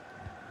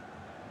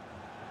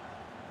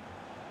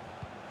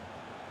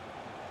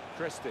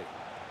 Christie.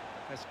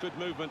 That's good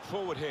movement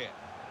forward here.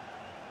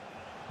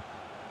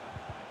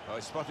 Oh,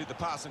 he spotted the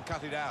pass and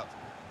cut it out.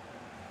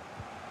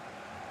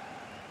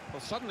 Well,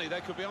 suddenly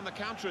they could be on the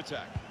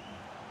counter-attack.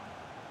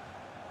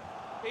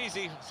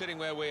 Easy, sitting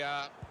where we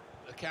are.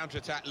 The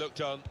counter-attack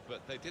looked on,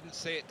 but they didn't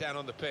see it down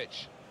on the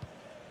pitch.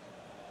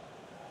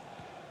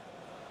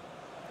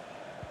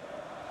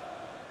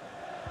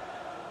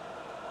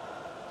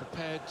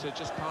 Prepared to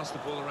just pass the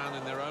ball around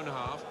in their own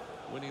half,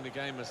 winning the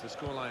game as the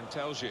scoreline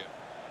tells you.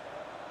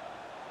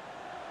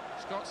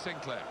 Scott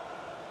Sinclair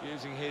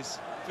using his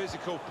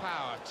physical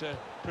power to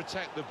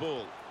protect the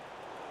ball.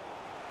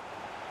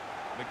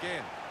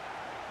 McGinn.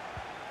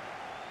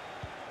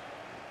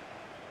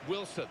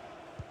 Wilson.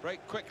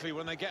 Break quickly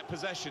when they get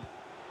possession.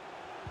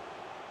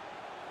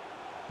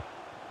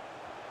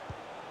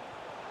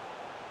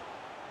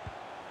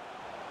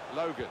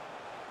 Logan.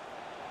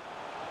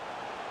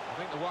 I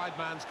think the wide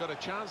man's got a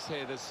chance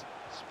here. There's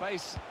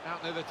space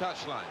out near the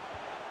touchline.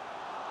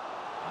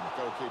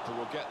 The goalkeeper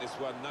will get this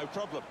one, no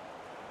problem.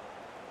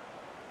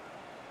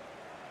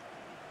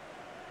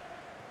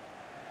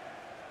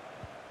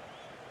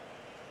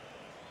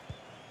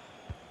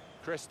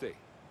 Christie.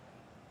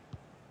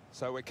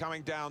 So we're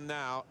coming down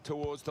now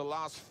towards the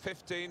last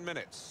 15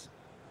 minutes.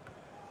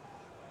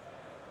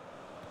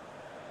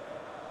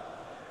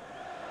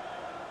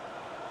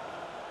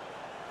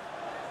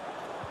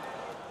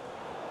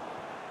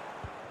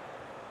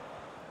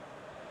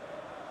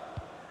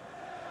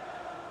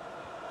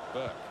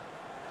 Burke.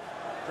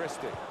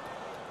 Christie.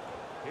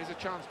 Here's a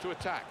chance to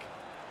attack.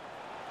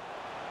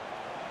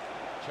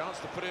 Chance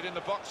to put it in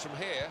the box from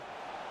here.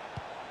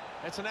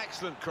 It's an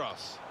excellent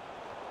cross.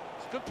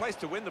 It's a good place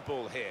to win the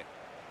ball here.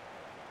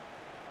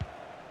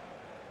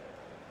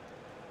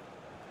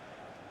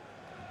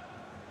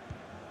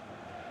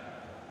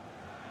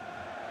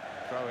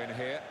 Throw in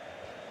here.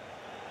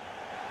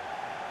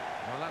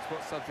 Well, that's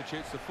what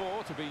substitutes are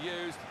for, to be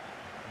used.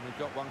 And we've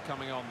got one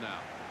coming on now.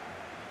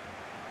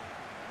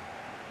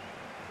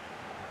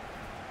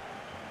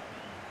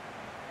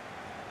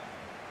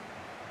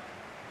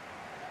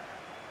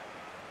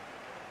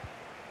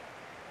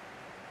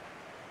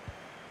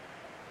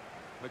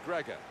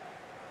 McGregor.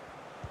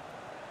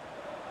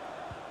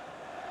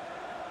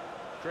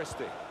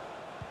 Christie.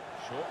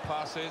 Short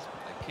passes,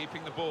 they're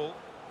keeping the ball.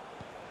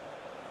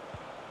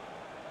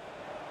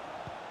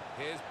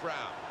 Here's Brown.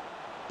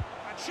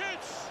 And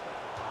shoots!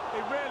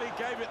 He really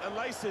gave it the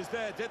laces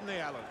there, didn't he,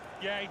 Alan?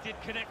 Yeah, he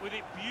did connect with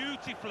it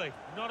beautifully.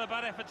 Not a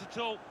bad effort at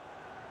all.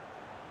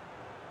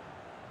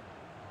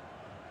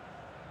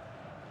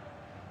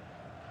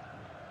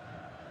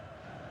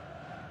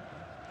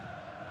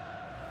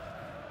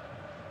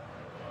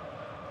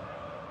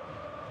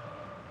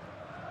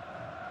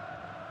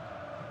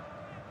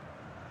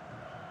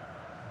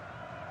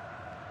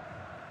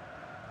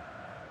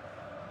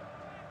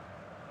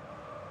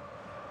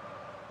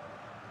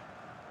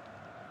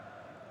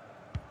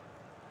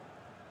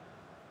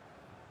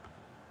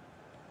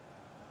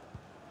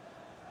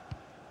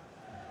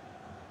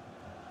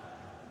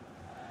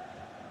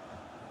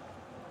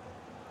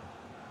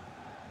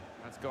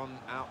 That's gone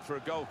out for a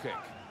goal kick.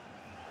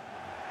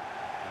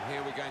 And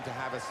here we're going to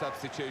have a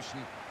substitution.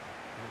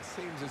 And it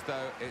seems as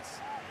though it's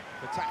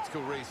for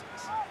tactical reasons.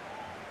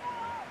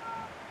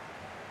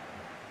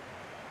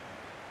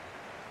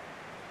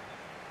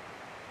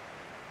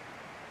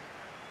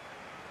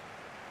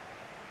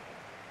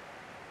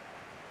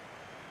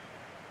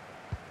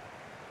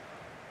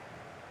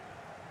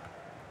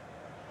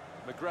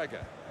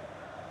 McGregor.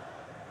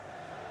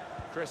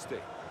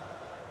 Christie.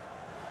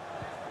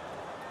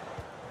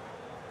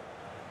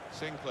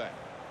 Sinclair.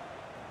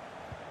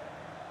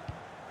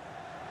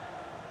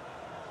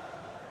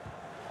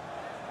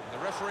 The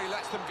referee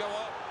lets them go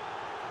on.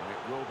 And it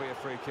will be a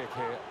free kick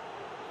here.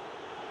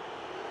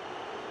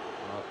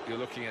 Well, you're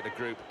looking at a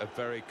group of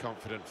very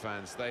confident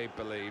fans. They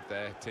believe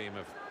their team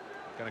are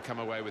going to come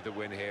away with the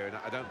win here, and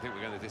I don't think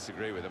we're going to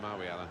disagree with them, are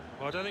we, Alan?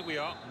 Well, I don't think we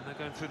are. They're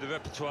going through the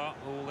repertoire,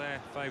 all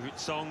their favourite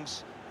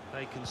songs.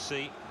 They can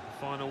see the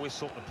final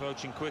whistle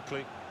approaching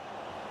quickly.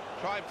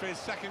 Tried for his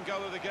second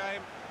goal of the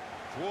game,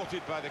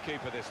 thwarted by the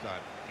keeper this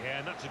time. Yeah,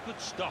 and that's a good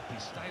stop. He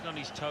stayed on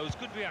his toes.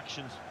 Good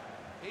reactions.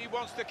 He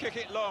wants to kick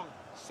it long,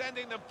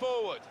 sending them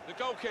forward, the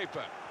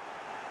goalkeeper.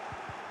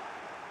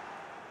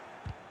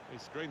 He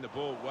screened the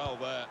ball well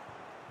there.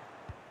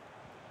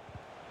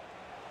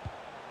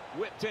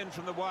 Whipped in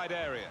from the wide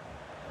area.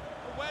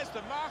 Well, where's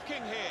the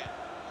marking here?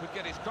 Could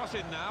get his cross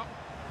in now.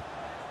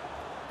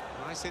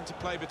 Nice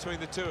interplay between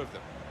the two of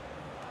them.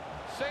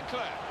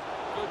 Sinclair.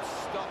 Good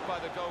stop by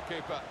the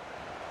goalkeeper.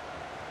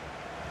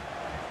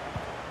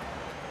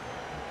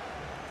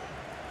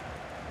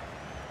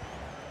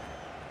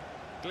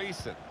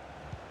 Gleeson.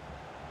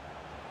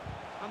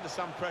 Under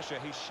some pressure,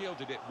 he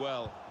shielded it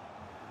well.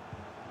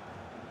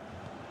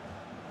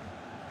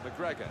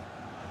 McGregor.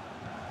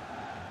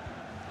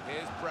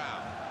 Here's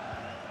Brown.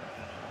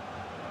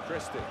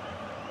 Christie.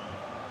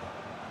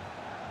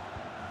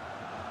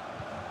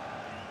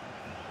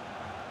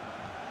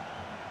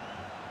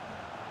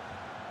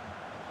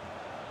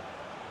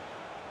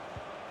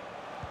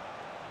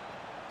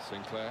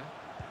 Sinclair.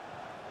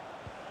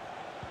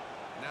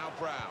 Now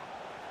Brown.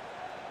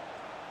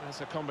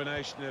 That's a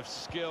combination of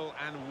skill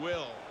and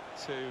will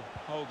to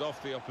hold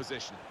off the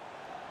opposition.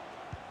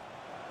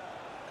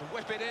 Can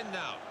whip it in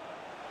now.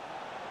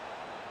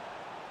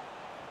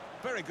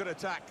 Very good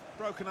attack,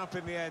 broken up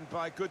in the end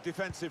by good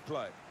defensive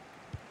play.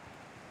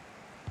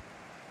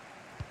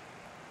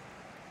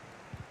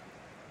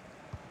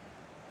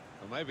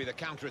 Well, maybe the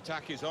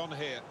counter-attack is on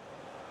here.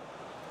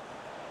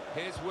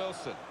 Here's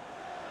Wilson.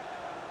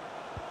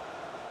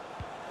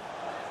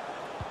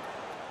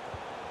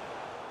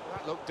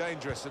 That looked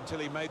dangerous until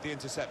he made the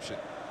interception.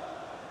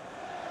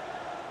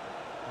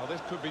 Well,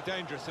 this could be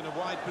dangerous in a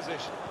wide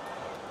position.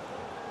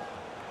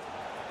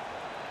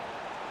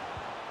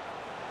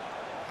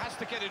 Has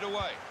to get it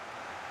away.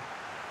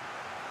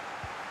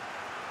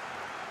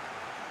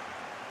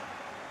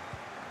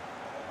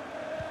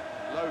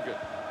 Logan.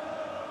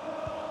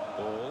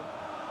 Ball.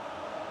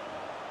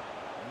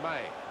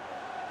 May.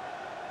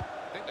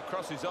 I think the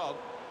cross is on.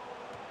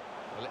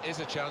 Well, it is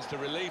a chance to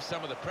relieve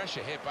some of the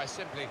pressure here by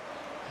simply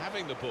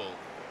having the ball.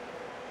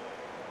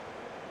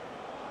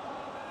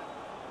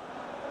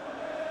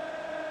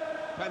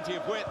 Plenty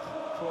of width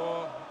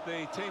for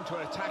the team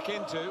to attack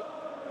into.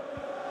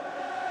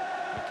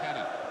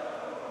 McKenna.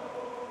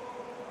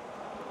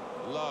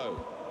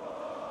 Low.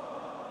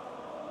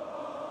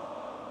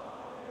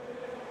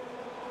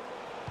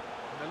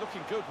 And they're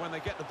looking good when they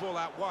get the ball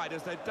out wide,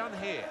 as they've done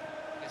here.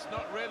 It's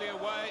not really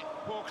away,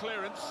 poor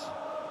clearance.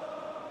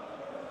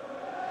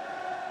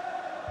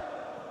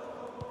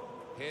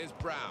 Here's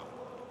Brown.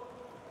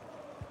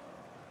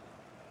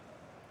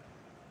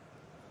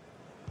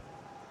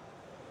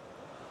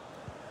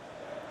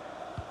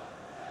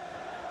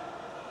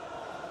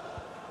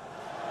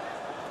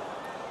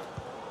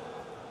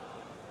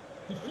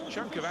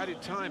 Chunk of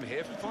added time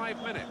here,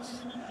 5 minutes.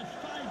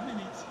 5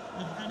 minutes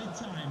of added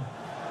time.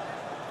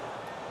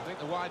 I think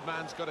the wide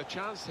man's got a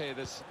chance here.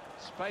 There's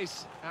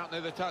space out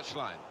near the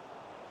touchline.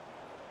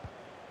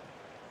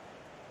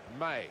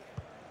 May.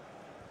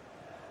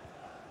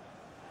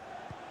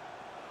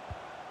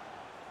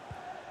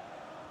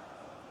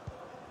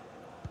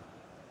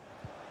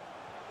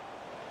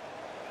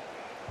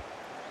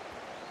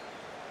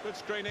 Good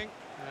screening,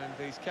 and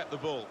he's kept the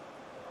ball.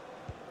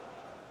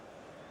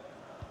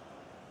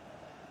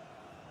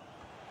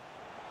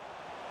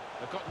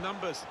 They've got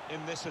numbers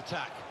in this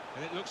attack,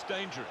 and it looks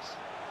dangerous.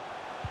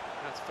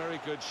 That's very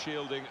good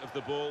shielding of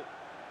the ball.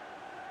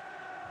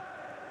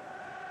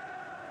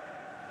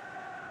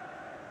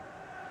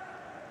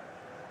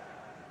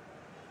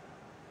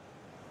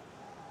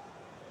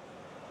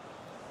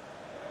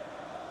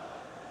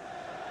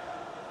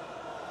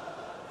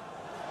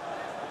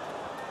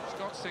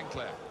 Scott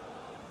Sinclair.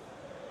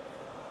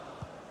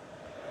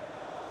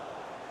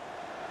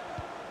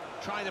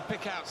 Trying to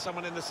pick out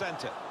someone in the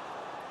centre.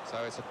 So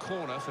it's a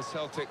corner for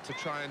Celtic to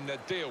try and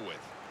deal with.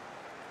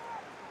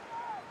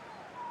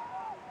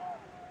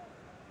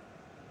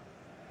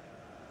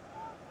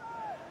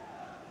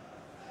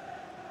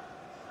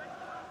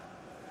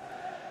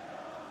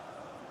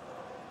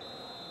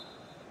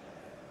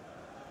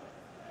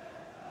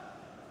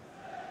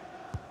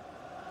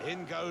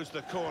 In goes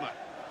the corner.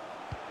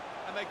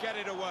 And they get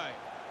it away.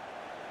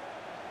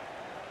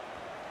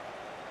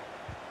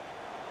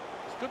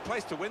 It's a good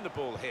place to win the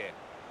ball here.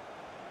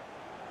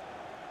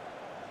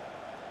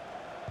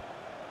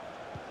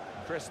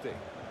 Christie.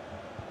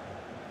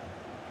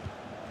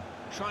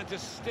 Trying to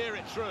steer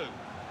it through.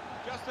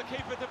 Just to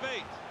keep it to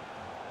beat.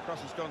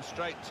 Cross has gone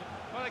straight.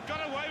 Well, they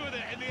got away with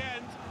it in the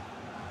end.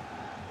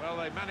 Well,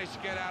 they managed to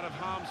get out of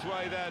harm's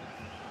way then,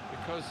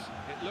 because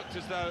it looked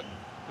as though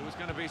there was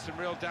going to be some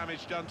real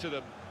damage done to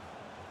them.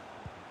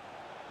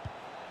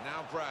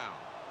 Now Brown.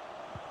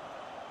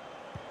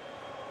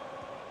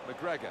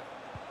 McGregor.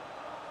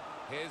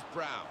 Here's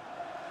Brown.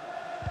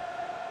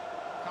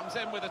 Comes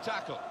in with a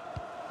tackle.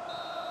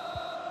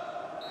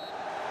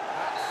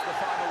 That's the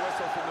final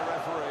whistle from the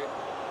referee.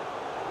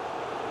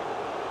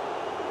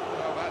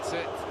 Well, that's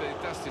it. The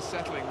dust is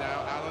settling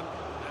now, Alan,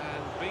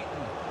 and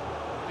beaten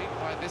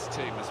by this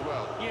team as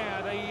well.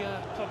 Yeah, they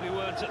probably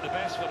weren't at the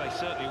best, but they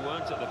certainly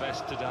weren't at the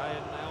best today,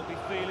 and they'll be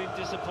feeling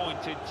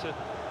disappointed to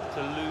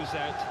lose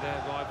out to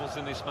their rivals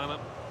in this manner.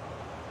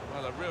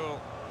 Well, a real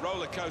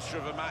roller coaster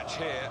of a match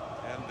here,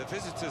 and the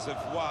visitors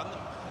have won,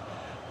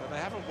 but they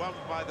haven't won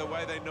by the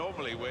way they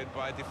normally win,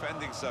 by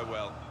defending so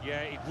well.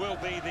 Yeah, it will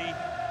be the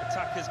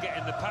attackers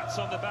getting the pats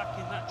on the back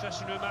in that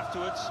dressing room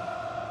afterwards.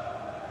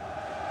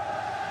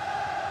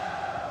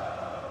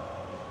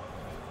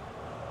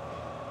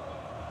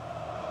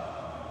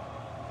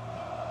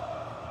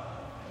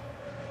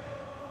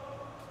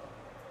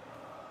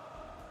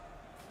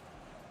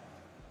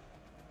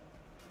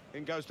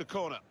 In goes the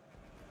corner.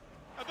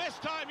 And this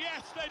time,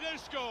 yes, they do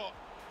score.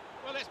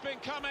 Well, it's been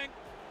coming,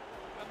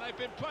 and they've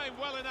been playing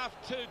well enough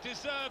to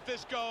deserve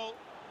this goal.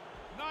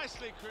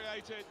 Nicely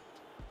created.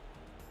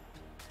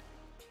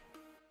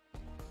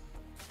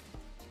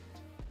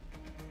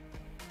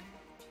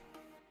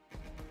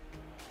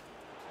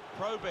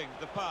 Probing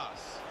the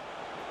pass.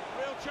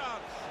 Real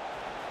chance.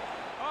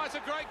 Oh, it's a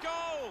great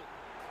goal!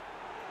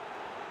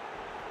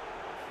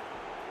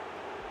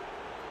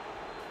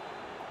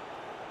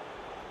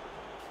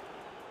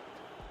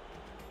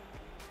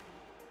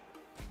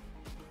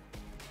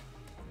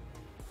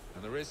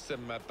 And there is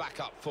some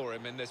backup for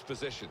him in this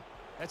position.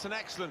 It's an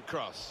excellent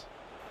cross.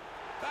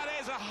 That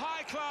is a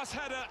high-class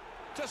header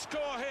to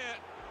score here.